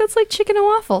 that's like chicken and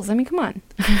waffles. I mean, come on.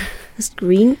 There's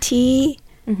green tea,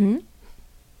 Mm-hmm.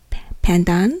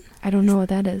 pandan. I don't know what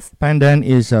that is. Pandan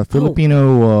is a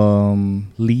Filipino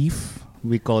leaf.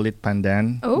 We call it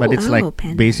pandan. Oh. But it's like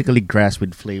pandan. basically grass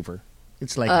with flavor.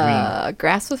 It's like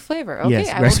Grass with flavor. Okay, Yes,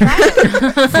 I will grass- try it.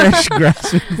 green. Fresh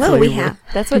grass with Well, flavor. we have.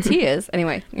 That's what tea is.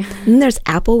 Anyway. Then there's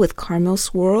apple with caramel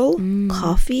swirl,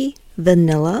 coffee,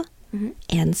 vanilla, Mhm.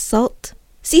 and salt.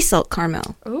 Sea salt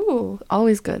caramel. Ooh,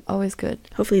 always good. Always good.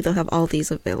 Hopefully they'll have all these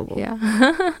available. Yeah.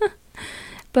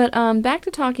 But back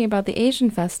to talking about the Asian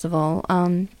Festival.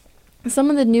 Some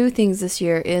of the new things this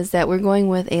year is that we're going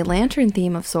with a lantern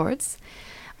theme of sorts.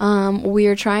 We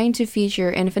are trying to feature,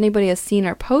 and if anybody has seen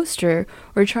our poster,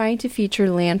 we're trying to feature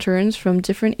lanterns from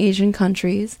different Asian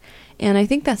countries. And I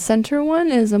think that center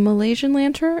one is a Malaysian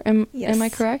lantern. Am I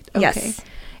correct? Okay. Yes.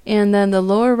 And then the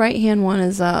lower right-hand one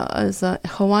is a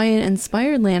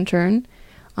Hawaiian-inspired lantern,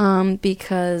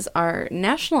 because our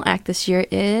national act this year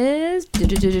is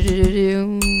Miss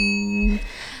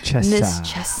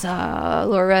Chessa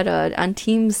Loretta on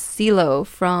Team CeeLo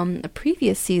from a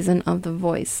previous season of The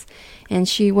Voice. And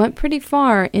she went pretty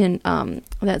far in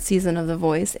that season of The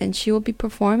Voice, and she will be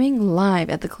performing live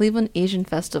at the Cleveland Asian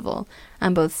Festival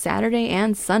on both Saturday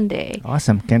and Sunday.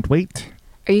 Awesome. Can't wait.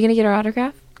 Are you going to get her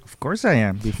autograph? Of course I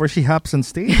am. Before she hops on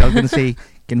stage, I was going to say,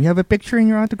 can we have a picture in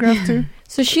your autograph too?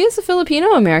 So she is a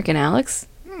Filipino-American, Alex.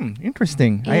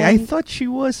 Interesting. I And- thought she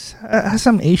was has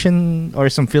some Asian or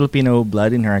some Filipino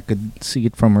blood in her. I could see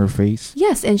it from her face.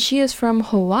 Yes, and she is from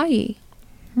Hawaii.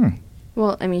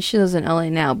 Well, I mean, she lives in LA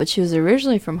now, but she was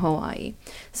originally from Hawaii.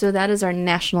 So that is our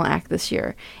national act this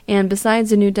year. And besides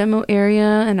the new demo area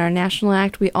and our national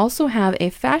act, we also have a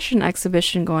fashion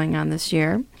exhibition going on this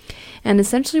year. And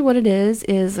essentially what it is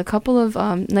a couple of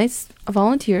nice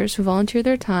volunteers who volunteer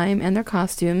their time and their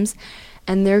costumes,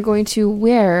 and they're going to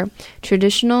wear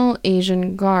traditional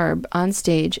Asian garb on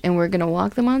stage, and we're going to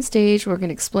walk them on stage. We're going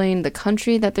to explain the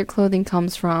country that their clothing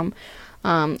comes from,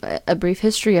 a brief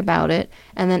history about it,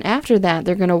 and then after that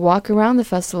they're going to walk around the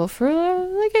festival for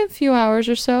like a few hours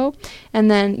or so, and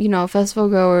then festival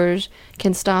goers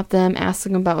can stop them, ask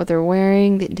them about what they're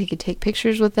wearing. They can take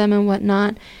pictures with them and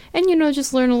whatnot, and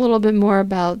just learn a little bit more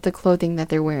about the clothing that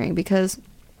they're wearing, because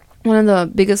one of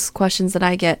the biggest questions that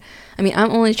I get, I mean, I'm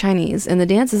only Chinese, and the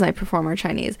dances I perform are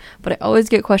Chinese, but I always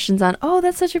get questions on, oh,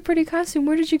 that's such a pretty costume.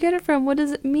 Where did you get it from? What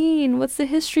does it mean? What's the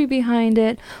history behind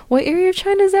it? What area of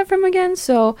China is that from again?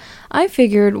 So I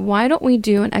figured, why don't we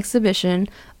do an exhibition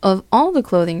of all the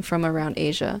clothing from around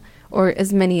Asia, or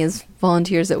as many as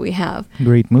volunteers that we have.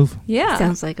 Great move. Yeah.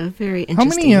 Sounds like a very How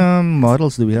interesting. many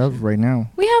models do we have right now?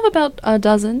 We have about a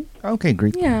dozen. Okay,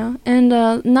 great. Yeah, and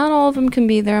not all of them can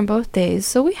be there on both days.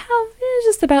 So we have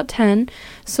just about 10.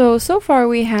 So far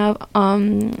we have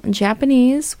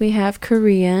Japanese, we have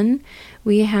Korean,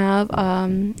 we have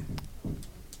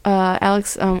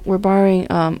Alex. We're borrowing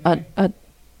a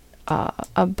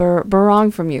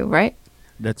barong from you, right?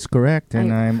 That's correct.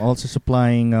 And I'm also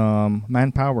supplying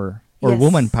manpower or Yes.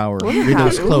 woman power Woman with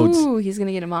those power. clothes. Ooh, he's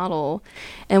gonna get a model,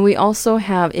 and we also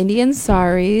have Indian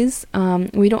saris.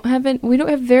 We don't have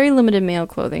very limited male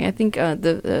clothing. I think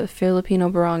the Filipino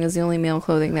barong is the only male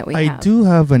clothing that we I have. do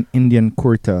have an Indian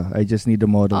kurta. I just need a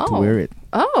model to Oh. wear it.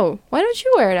 Oh, why don't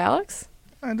you wear it, Alex?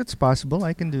 That's possible.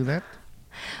 I can do that.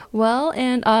 Well,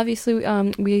 and obviously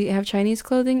we have Chinese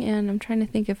clothing, and I'm trying to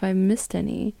think if I missed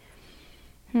any.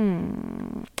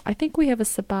 I think we have a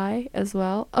sabai as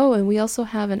well. Oh, and we also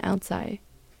have an outside.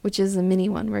 which is a mini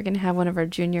one. We're going to have one of our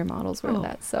junior models wear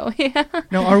that. So, yeah.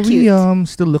 Now, are we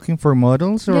still looking for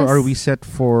models, or Yes. are we set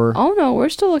for... Oh, no, we're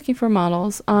still looking for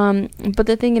models. But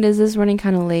the thing is running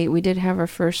kind of late. We did have our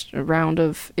first round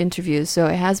of interviews, so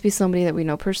it has to be somebody that we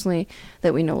know personally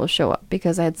that we know will show up,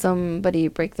 because I had somebody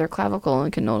break their clavicle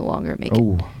and can no longer make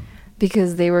it.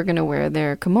 Because they were going to wear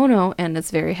their kimono, and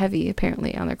it's very heavy,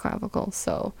 apparently, on their clavicle.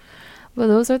 So, well,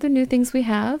 those are the new things we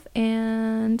have.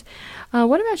 And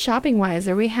what about shopping-wise?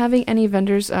 Are we having any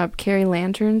vendors carry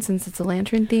lanterns, since it's a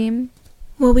lantern theme?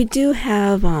 Well, we do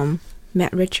have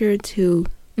Matt Richards, who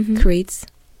creates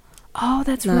Oh,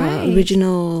 that's the right.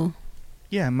 original.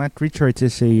 Yeah, Matt Richards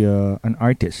is an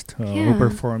artist who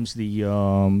performs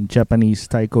the Japanese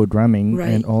taiko drumming, Right,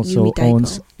 and also Yumi Daiko.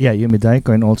 owns Yumi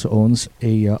Daiko, and also owns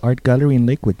a art gallery in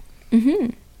Lakewood.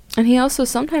 Mm-hmm. And he also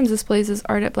sometimes displays his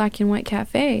art at Black and White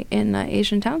Cafe in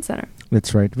Asian Town Center.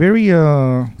 That's right. Very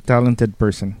talented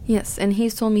person. Yes, and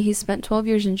he's told me he's spent 12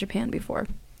 years in Japan before.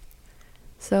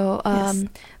 So, Yes.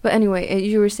 but anyway,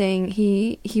 you were saying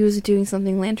he was doing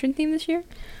something lantern themed this year?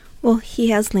 Well, he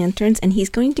has lanterns, and he's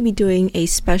going to be doing a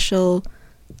special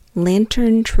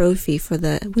lantern trophy for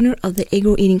the winner of the egg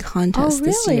roll eating contest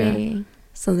this year.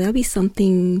 So that'll be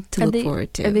something to look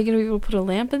forward to. Are they going to be able to put a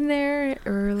lamp in there?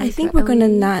 Or like I think we're going to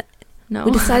not. No.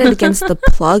 We decided against the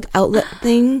plug outlet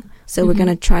thing, so we're going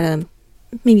to try to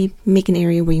maybe make an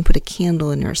area where you can put a candle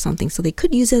in there or something, so they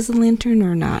could use it as a lantern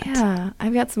or not. Yeah,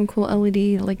 I've got some cool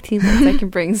LED like tea lights I can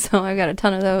bring, so I've got a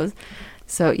ton of those.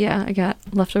 So yeah, I got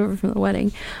leftover from the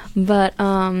wedding. But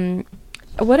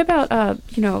what about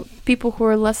people who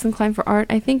are less inclined for art?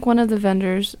 I think one of the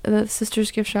vendors, the Sisters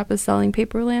Gift Shop, is selling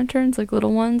paper lanterns, like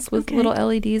little ones with little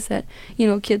LEDs that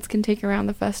kids can take around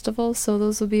the festival. So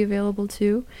those will be available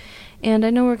too. And I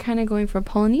know we're kind of going for a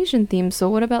Polynesian theme. So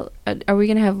what about? Are we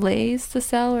going to have leis to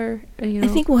sell, or I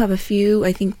think we'll have a few.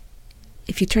 I think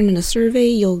if you turn in a survey,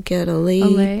 you'll get a lei. A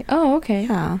lei. Oh, okay.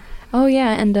 Yeah. Oh,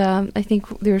 yeah, and I think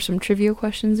there were some trivia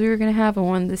questions we were going to have on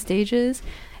one of the stages.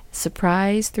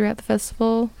 Surprise throughout the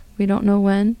festival. We don't know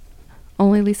when.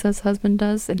 Only Lisa's husband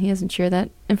does, and he hasn't shared that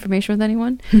information with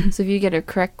anyone. So if you get a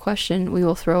correct question, we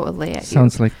will throw a lei at you.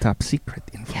 Sounds like top secret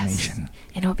information. Yes.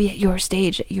 And it'll be at your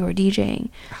stage, at your DJing.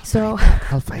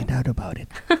 I'll find out about it.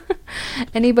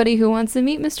 Anybody who wants to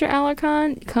meet Mr.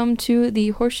 Alarcon, come to the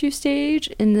Horseshoe Stage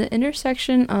in the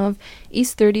intersection of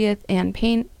East 30th and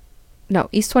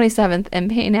East 27th and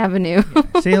Payne Avenue.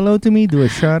 Say hello to me, do a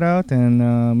shout out,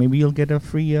 and maybe you'll get a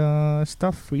free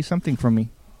something from me.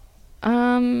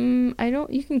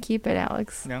 You can keep it,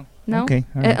 Alex. No? Okay.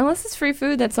 All right. Unless it's free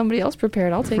food that somebody else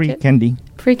prepared, I'll take free it. Candy.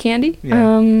 Free candy?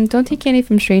 Yeah. Don't take candy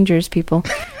from strangers, people.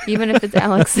 Even if it's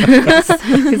Alex.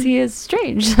 Because he is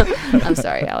strange. I'm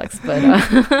sorry, Alex.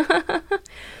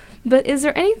 But is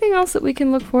there anything else that we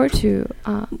can look forward to?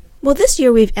 Well, this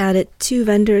year we've added 2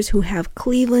 vendors who have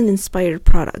Cleveland-inspired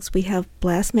products. We have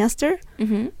Blastmaster,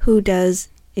 who does,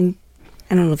 I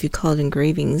don't know if you call it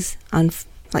engravings, on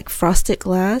like frosted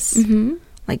glass,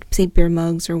 like say beer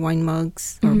mugs or wine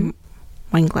mugs or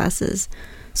wine glasses.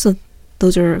 So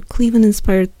those are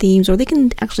Cleveland-inspired themes, or they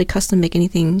can actually custom make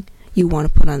anything you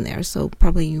want to put on there. So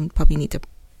you probably need to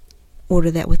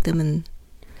order that with them. And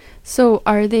so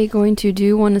are they going to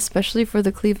do one especially for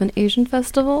the Cleveland Asian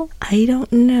Festival? I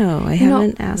don't know. I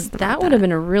haven't asked them. That would have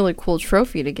been a really cool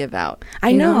trophy to give out.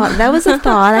 I know. That was a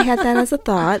thought. I had that as a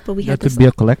thought, but we had that could be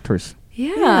a collector's.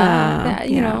 Yeah,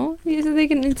 they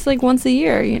can. It's like once a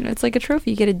year. It's like a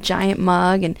trophy. You get a giant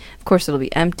mug, and of course it'll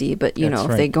be empty. But if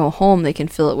they go home, they can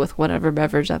fill it with whatever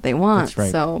beverage that they want. That's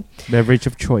right. So beverage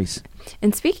of choice.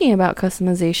 And speaking about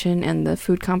customization and the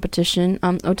food competition,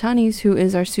 Otani's, who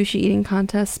is our sushi eating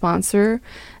contest sponsor,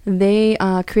 they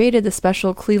created the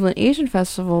special Cleveland Asian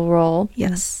Festival roll.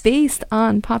 Yes. Based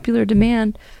on popular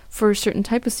demand for a certain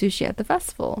type of sushi at the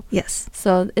festival. Yes.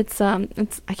 So it's I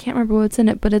can't remember what's in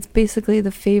it, but it's basically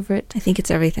the favorite. I think it's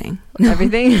everything.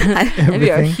 Everything. It'd be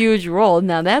a huge roll.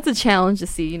 Now that's a challenge to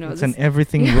see. It's an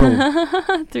everything roll.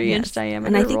 3-inch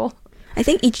diameter roll. I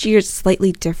think each year is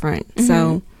slightly different.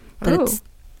 So, but it's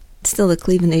still the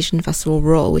Cleveland Asian Festival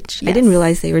roll, which I didn't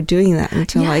realize they were doing that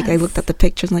until I looked at the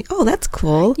pictures and oh, that's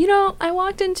cool. I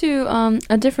walked into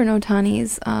a different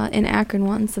Otani's in Akron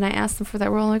once, and I asked them for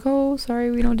that roll. I'm like, oh,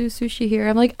 sorry, we don't do sushi here.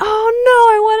 I'm like, oh no,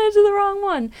 I went into the wrong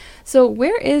one. So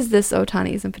where is this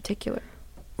Otani's in particular?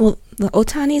 Well, the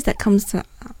Otani's that comes to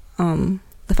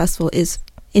the festival is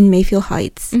in Mayfield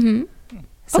Heights. Mm-hmm.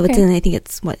 So it's in, I think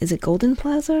it's, is it Golden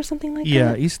Plaza or something like that?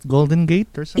 Yeah, East Golden Gate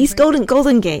or something? East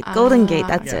Golden Gate. Golden Gate,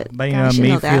 that's it. By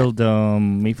Mayfield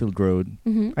Road.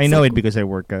 Mm-hmm. I know it because I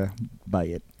work by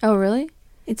it. Oh, really?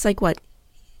 It's like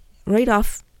right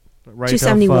off Right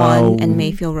 271 and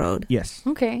Mayfield Road. Yes.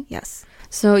 Okay. Yes.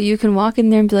 So you can walk in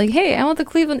there and be like, hey, I want the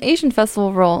Cleveland Asian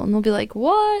Festival roll. And they'll be like,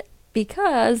 what?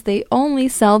 Because they only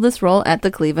sell this roll at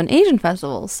the Cleveland Asian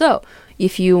Festival. So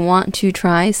if you want to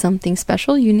try something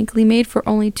special, uniquely made for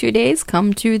only 2 days,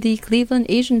 come to the Cleveland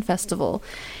Asian Festival.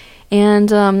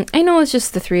 And I know it's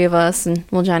just the three of us, and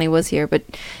well, Johnny was here, but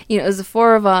it was the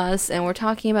four of us, and we're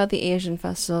talking about the Asian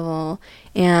Festival,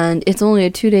 and it's only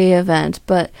a 2-day event.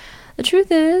 But the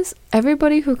truth is,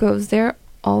 everybody who goes there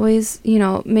always,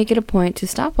 make it a point to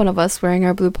stop one of us wearing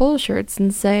our blue polo shirts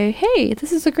and say, hey,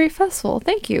 this is a great festival.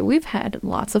 Thank you. We've had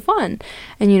lots of fun.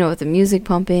 And, with the music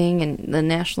pumping and the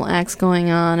national acts going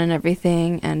on and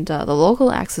everything, and the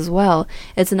local acts as well,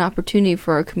 it's an opportunity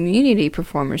for our community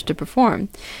performers to perform.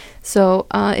 So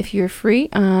if you're free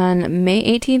on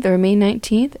May 18th or May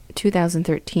 19th,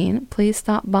 2013, please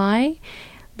stop by.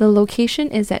 The location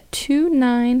is at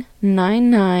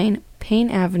 2999 Payne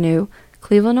Avenue,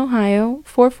 Cleveland, Ohio,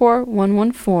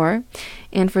 44114.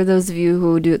 And for those of you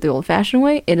who do it the old-fashioned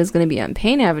way, it is going to be on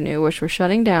Payne Avenue, which we're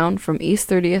shutting down from East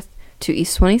 30th to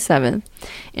East 27th.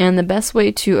 And the best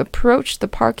way to approach the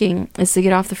parking is to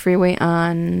get off the freeway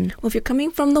on... Well, if you're coming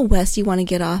from the west, you want to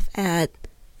get off at,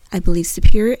 I believe,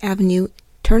 Superior Avenue,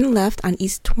 turn left on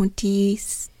East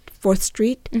 24th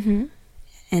Street. Mm-hmm.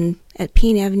 And at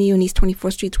Payne Avenue and East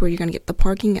 24th Street is where you're going to get the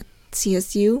parking at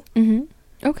CSU. Mm-hmm.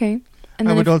 Okay. And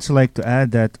I would also like to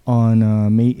add that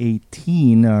on May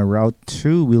 18, Route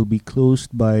 2 will be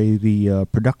closed by the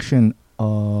production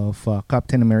of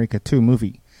Captain America 2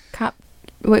 movie.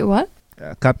 Wait, what?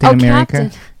 Captain America.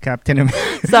 Captain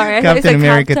Sorry, I Captain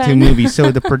America Captain. 2 movie.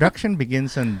 So the production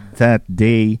begins on that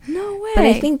day. No way. But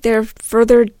I think they're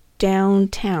further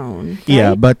downtown. Right?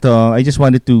 Yeah, but I just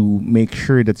wanted to make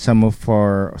sure that some of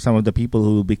the people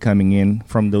who will be coming in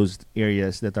from those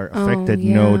areas that are affected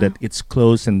know that it's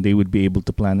closed and they would be able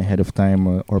to plan ahead of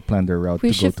time or plan their route go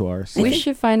to ours. We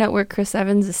should find out where Chris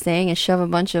Evans is staying and shove a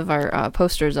bunch of our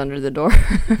posters under the door.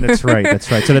 That's right,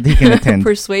 so that he can attend.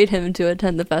 Persuade him to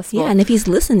attend the festival. Yeah, and if he's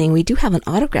listening, we do have an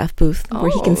autograph booth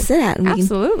where he can sit at and we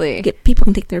absolutely can get people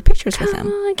can take their pictures with him.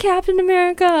 Come on, Captain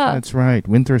America. That's right,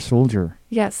 Winter Soldier.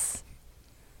 Yes.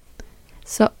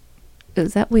 So,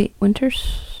 is that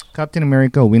Captain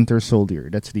America Winter Soldier.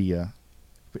 That's the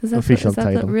official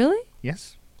title. Really?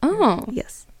 Yes. Oh.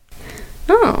 Yes.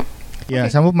 Oh. Yeah, okay.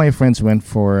 some of my friends went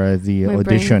for the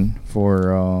audition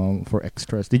for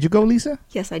extras. Did you go, Lisa?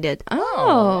 Yes, I did.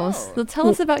 Oh. So tell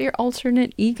us about your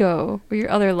alternate ego or your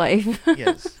other life.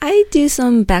 Yes. I do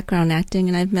some background acting,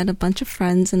 and I've met a bunch of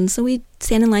friends, and so we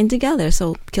stand in line together,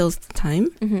 so it kills the time,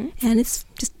 and it's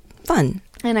just fun.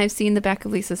 And I've seen the back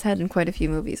of Lisa's head in quite a few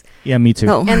movies. Yeah, me too.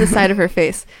 Oh. And the side of her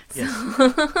face. Yes.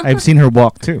 I've seen her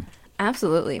walk too.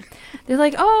 Absolutely. They're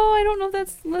like, oh, I don't know if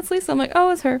that's Lisa. I'm like,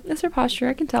 oh, it's her. It's her posture.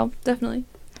 I can tell. Definitely.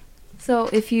 So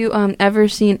if you ever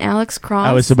seen Alex Cross.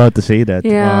 I was about to say that.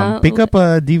 Yeah. Pick up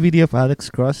a DVD of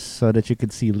Alex Cross so that you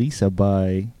could see Lisa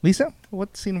Lisa,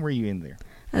 what scene were you in there?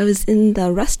 I was in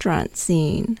the restaurant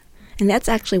scene, and that's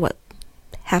actually,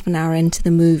 half an hour into the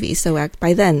movie. So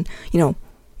by then,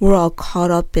 we're all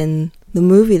caught up in the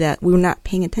movie that we were not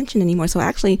paying attention anymore. So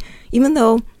actually, even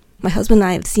though my husband and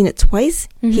I have seen it twice,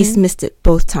 he's missed it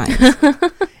both times.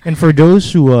 And for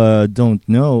those who don't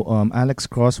know, Alex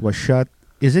Cross was shot.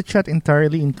 Is it shot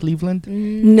entirely in Cleveland?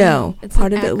 No.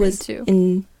 Part of it was too.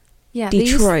 in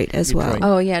Detroit as well.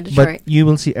 Oh, yeah, Detroit. But you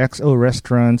will see XO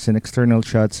restaurants and external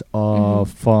shots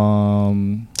of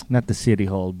not the city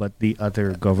hall, but the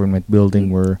other government building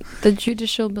where... The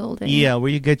judicial building. Yeah, where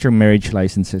you get your marriage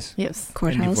licenses. Yes.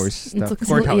 Courthouse.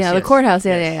 Courthouse. Yeah, the courthouse.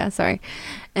 Yeah, sorry.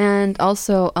 And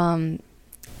also,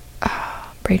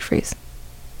 braid freeze.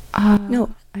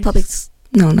 No, that's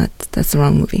the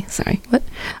wrong movie. Sorry. What?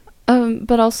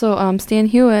 But also, Stan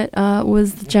Hewitt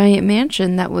was the giant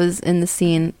mansion that was in the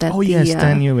scene.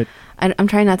 Stan Hewitt. I'm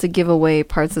trying not to give away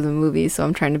parts of the movie, so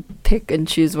I'm trying to pick and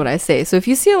choose what I say. So if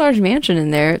you see a large mansion in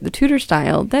there, the Tudor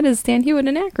style, that is Stan Hewitt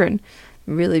in Akron.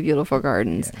 Really beautiful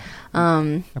gardens.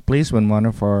 Yeah. A place where one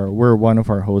of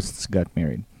our hosts got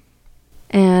married.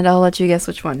 And I'll let you guess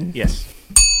which one. Yes.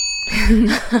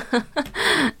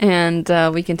 And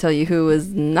we can tell you who was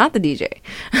not the DJ.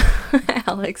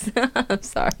 Alex. I'm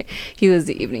sorry. He was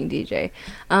the evening DJ.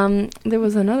 There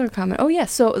was another comment. Oh, yes. Yeah,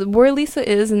 so where Lisa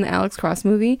is in the Alex Cross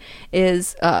movie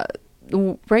is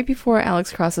right before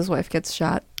Alex Cross's wife gets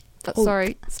shot.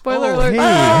 Sorry. Spoiler alert.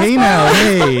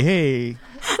 Hey.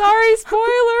 Sorry,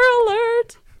 spoiler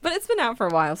alert. But it's been out for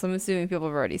a while, so I'm assuming people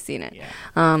have already seen it. Yeah.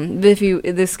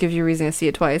 But this gives you a reason to see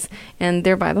it twice, and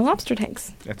they're by the lobster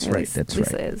tanks. That's right. Lisa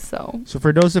is, so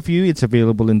for those of you, it's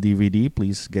available in DVD.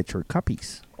 Please get your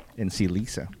copies. and see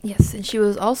Lisa. Yes, and she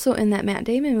was also in that Matt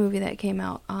Damon movie that came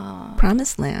out.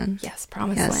 Promised Land. Yes,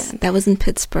 Promised Yes, Land. that was in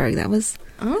Pittsburgh. That was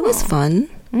fun.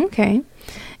 Okay.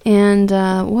 And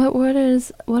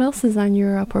what else is on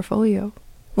your portfolio?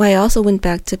 Well, I also went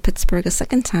back to Pittsburgh a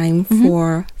second time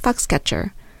for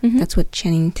Foxcatcher. Mhm. That's with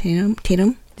Channing Tatum.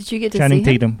 Did you get to Channing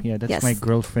see him? Tatum. Yeah, that's Yes. my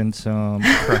girlfriend's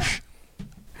crush.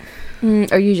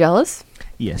 Are you jealous?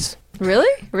 Yes.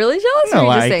 Really? Really jealous? or No, are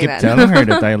you just I saying keep that? telling her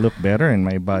that I look better and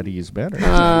my body is better.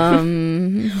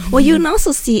 Well, you can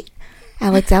also see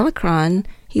Alex Alacron.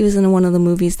 He was in one of the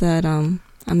movies that I'm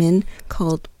in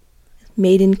called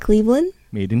Made in Cleveland.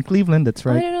 Made in Cleveland, that's I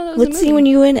right. didn't know that was What a scene movie. when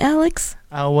you were in, Alex?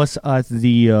 I was at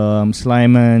the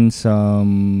Slyman's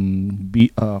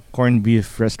corned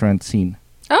beef restaurant scene.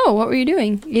 Oh, what were you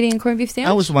doing? Eating a corned beef sandwich?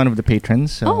 I was one of the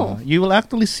patrons. Oh. You will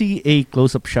actually see a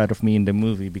close-up shot of me in the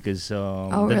movie because the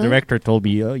really? director told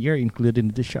me, you're included in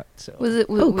the shot. So Was it?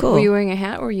 Oh, cool. Were you wearing a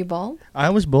hat? Or were you bald? I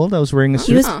was bold. I was wearing a He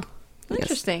suit. was- Huh. Yes.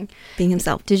 Interesting. Being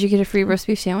himself. Did you get a free roast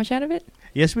beef sandwich out of it?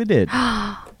 Yes, we did.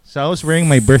 So I was wearing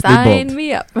my birthday Sign bold.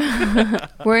 me up.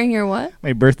 Wearing your what?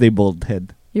 My birthday bold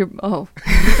head. Your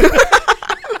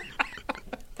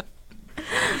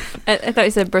I thought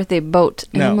you said birthday boat.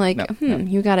 And No, I'm like, no.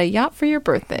 you got a yacht for your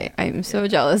birthday. I'm so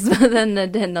jealous. But then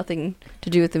that had nothing to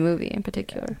do with the movie in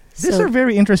particular. These So- are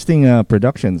very interesting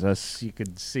productions, as you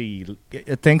could see.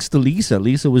 Thanks to Lisa.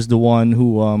 Lisa was the one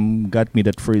who got me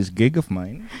that first gig of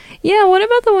mine. Yeah, what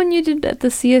about the one you did at the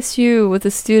CSU with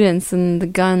the students and the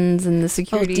guns and the Oh,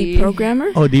 security?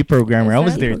 deprogrammer? Oh, deprogrammer. I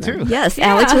was that there Deprogrammer. too. Yes, Yeah.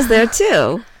 Alex was there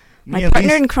too. Me My and partner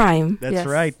Lisa- in crime. That's Yes.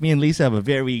 right. Me and Lisa have a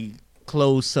very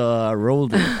close role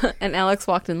there. And Alex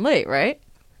walked in late, right?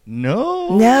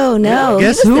 No. No. he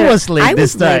Guess who there. was late I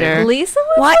this was time? later. Lisa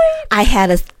was What? I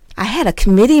had a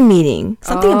committee meeting.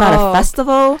 Something about Oh. a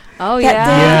festival. Oh, That yeah.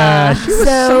 day. Yeah, she was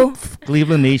So- some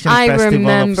Cleveland Nation I Festival.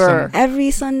 remember. Of some,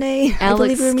 Every Sunday, I Alex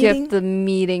believe we were skipped meeting. the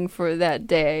meeting for that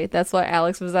day. That's why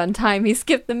Alex was on time. He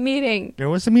skipped the meeting. there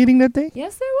was a meeting that day?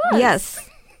 Yes, there was. Yes.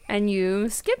 And you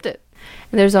skipped it.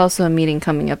 And there's also a meeting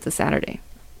coming up this Saturday.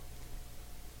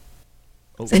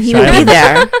 Oh, And he will be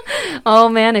silent. there. Oh,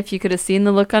 man, if you could have seen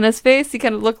the look on his face. He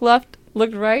kind of looked left,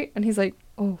 looked right, and he's like,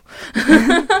 oh.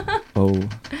 Oh.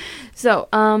 So,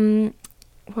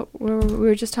 we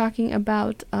were just talking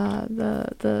about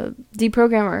the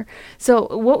deprogrammer. So,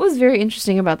 what was very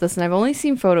interesting about this, and I've only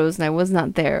seen photos and I was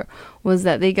not there, was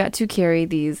that they got to carry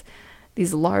these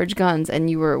large guns, and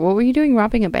what were you doing?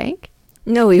 Robbing a bank?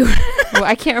 No, we were, Well,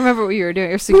 I can't remember what you were doing.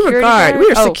 Or we security were guard. We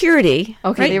were Oh, security.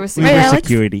 Okay, right? they were We security. were Alex?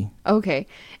 security. Okay,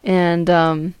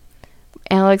 and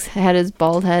Alex had his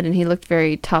bald head, and he looked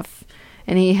very tough,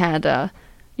 and he had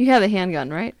you had the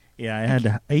handgun, right? Yeah,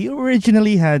 I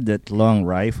originally had that long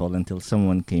rifle until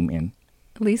someone came in.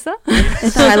 Lisa? I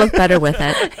thought I looked better with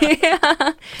it.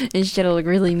 Yeah, and she had to look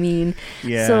really mean.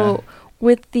 Yeah. So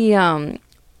with the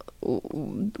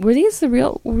were these the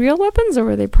real weapons or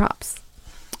were they props?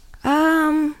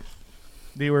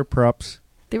 They were props.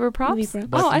 They were props. Maybe props.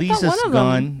 But Oh, I thought one of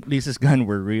them. Lisa's gun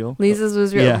were real. Lisa's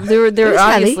was real. Yeah. They were It was heavy.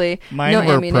 obviously Mine no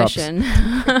were ammunition.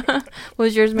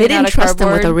 Was yours They made out didn't of trust him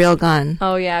cardboard? with a real gun.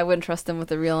 Oh yeah, I wouldn't trust them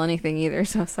with a real anything either.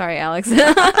 So sorry, Alex.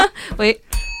 Wait.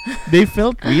 They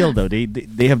felt real though.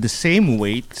 They have the same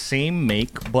weight, same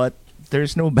make, but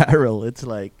there's no barrel. It's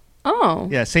like Oh.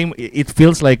 yeah, same. It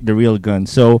feels like the real gun.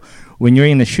 So when you're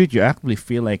in a shoot, you actually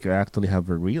feel like you actually have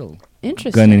a real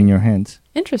Interesting. gun in your hands.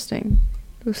 Interesting.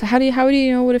 So how do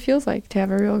you know what it feels like to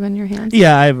have a real gun in your hands?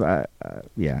 Yeah,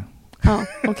 yeah. Oh,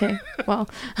 okay. Well.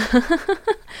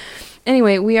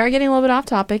 Anyway, we are getting a little bit off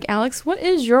topic. Alex, what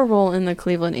is your role in the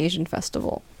Cleveland Asian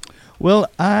Festival? Well,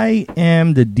 I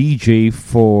am the DJ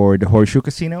for the Horseshoe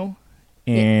Casino,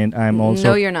 and I'm also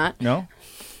No, you're not. no.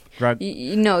 Drug.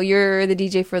 No, you're the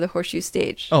DJ for the Horseshoe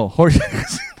Stage. Oh, Horseshoe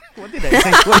Casino. What did I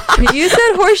say? Horseshoe- You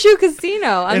said Horseshoe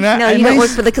Casino. And I- No, and you don't I work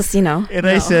s- for the casino. And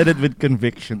I No. said it with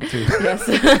conviction too. Yes.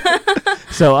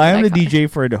 So I am the Iconic. DJ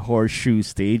for the Horseshoe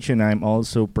Stage, and I'm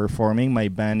also performing. My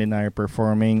band and I are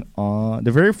performing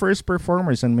the very first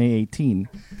performers on May 18,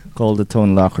 called the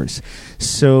Tone Lockers.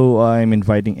 So I'm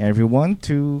inviting everyone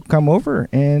to come over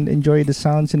and enjoy the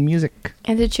sounds and music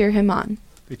And to cheer him on.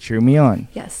 to cheer me on.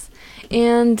 Yes.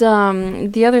 And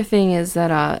the other thing is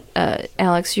that,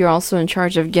 Alex, you're also in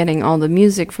charge of getting all the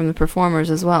music from the performers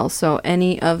as well. So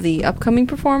any of the upcoming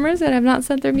performers that have not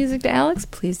sent their music to Alex,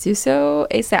 please do so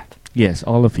ASAP. Yes,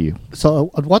 all of you.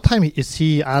 So at what time is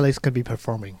Alex going to be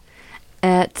performing?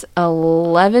 At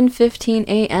 11:15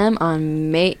 a.m.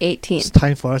 on May It's 18th.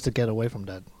 time for us to get away from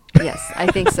that. Yes, I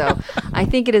think so. I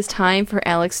think it is time for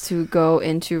Alex to go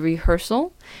into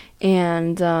rehearsal.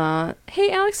 And, hey,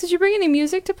 Alex, did you bring any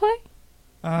music to play?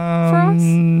 us?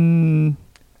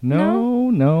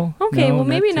 No. Okay, no, well,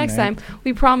 maybe not next tonight. time.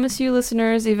 We promise you,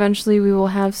 listeners, eventually we will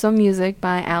have some music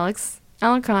by Alex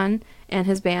Alakan and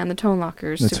his band, the Tone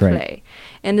Lockers, That's to right. play.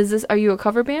 And are you a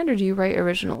cover band or do you write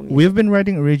original music? We've been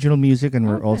writing original music and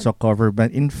we're Okay. also cover.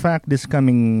 But in fact, this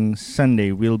coming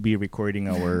Sunday, we'll be recording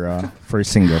our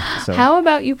first single. So How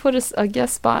about you put a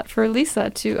guest spot for Lisa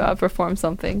to perform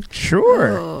something?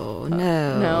 sure. Oh, no.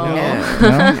 No. No?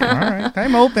 All right.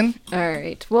 I'm open. All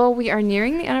right. Well, we are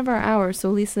nearing the end of our hour.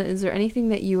 So, Lisa, is there anything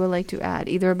that you would like to add,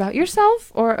 either about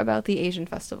yourself or about the Asian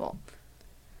Festival?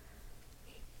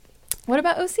 What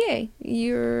about OCA?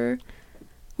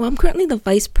 Well, I'm currently the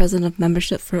vice president of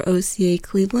membership for OCA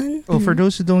Cleveland. Oh, for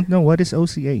those who don't know, what is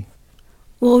OCA?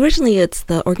 Well, originally it's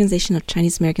the Organization of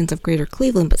Chinese Americans of Greater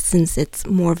Cleveland, but since it's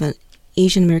more of an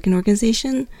Asian American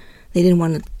organization, they didn't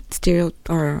want to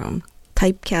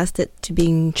typecast it to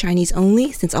being Chinese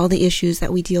only, since all the issues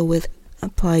that we deal with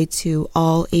apply to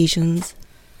all Asians.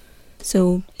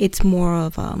 So it's more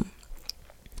of an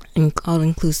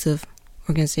all-inclusive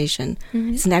organization.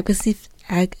 Mm-hmm. It's an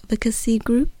advocacy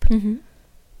group,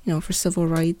 Mm-hmm. for civil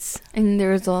rights. And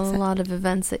there's a lot of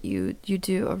events that you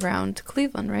do around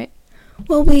Cleveland, right?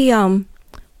 Well,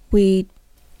 we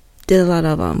did a lot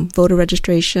of voter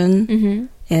registration, Mm-hmm.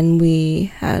 and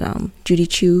we had Judy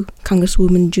Chu,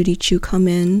 Congresswoman Judy Chu, come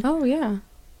in Oh, yeah.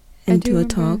 and do do a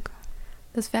remember. talk.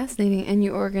 That's fascinating. And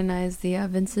you organized the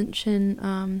Vincent Chin,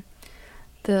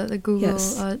 the Google,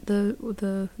 Yes.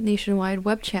 the nationwide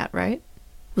web chat, right?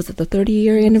 Was it the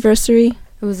 30-year anniversary?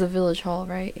 It was a village hall,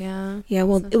 right? Yeah. Yeah,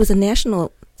 well, So- it was a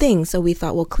national thing, so we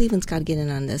thought, well, Cleveland's got to get in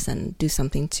on this and do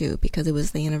something too, because it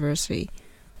was the anniversary.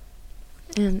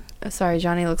 And sorry,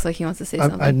 Johnny looks like he wants to say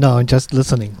something. I know. I'm just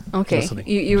listening. Okay, Listening.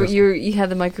 you had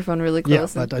the microphone really Yeah,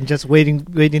 close. but I'm just waiting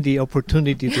the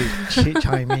opportunity to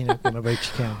chime in whenever you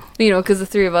can. Because the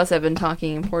three of us have been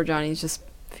talking, and poor Johnny's just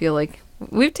feel like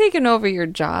we've taken over your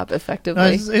job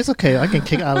effectively. No, it's okay. I can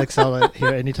kick Alex out here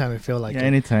anytime I feel like Yeah, it.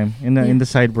 anytime. In the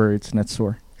side where it's not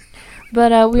sore.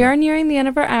 But we are nearing the end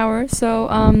of our hour, so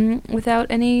without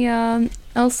any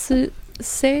else to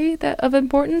say that of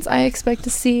importance, I expect to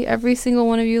see every single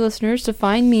one of you listeners to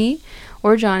find me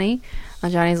or Johnny.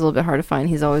 Johnny's a little bit hard to find.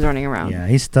 He's always running around. Yeah,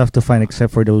 he's tough to find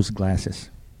except for those glasses.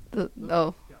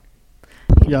 Oh.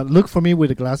 Yeah, look for me with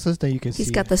the glasses, then you can see.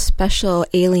 He's got the special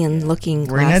alien-looking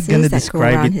We're not glasses gonna that go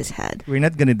describe around it. his head. We're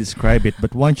not going to describe it,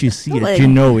 but once you see Well, it, you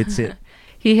know it's it.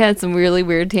 He had some really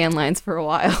weird tan lines for a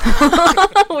while.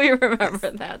 We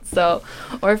remember that. So,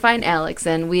 or find Alex.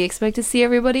 And we expect to see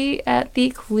everybody at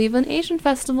the Cleveland Asian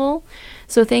Festival.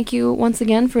 So thank you once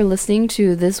again for listening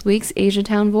to this week's Asia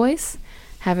Town Voice.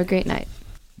 Have a great night.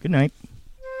 Good night.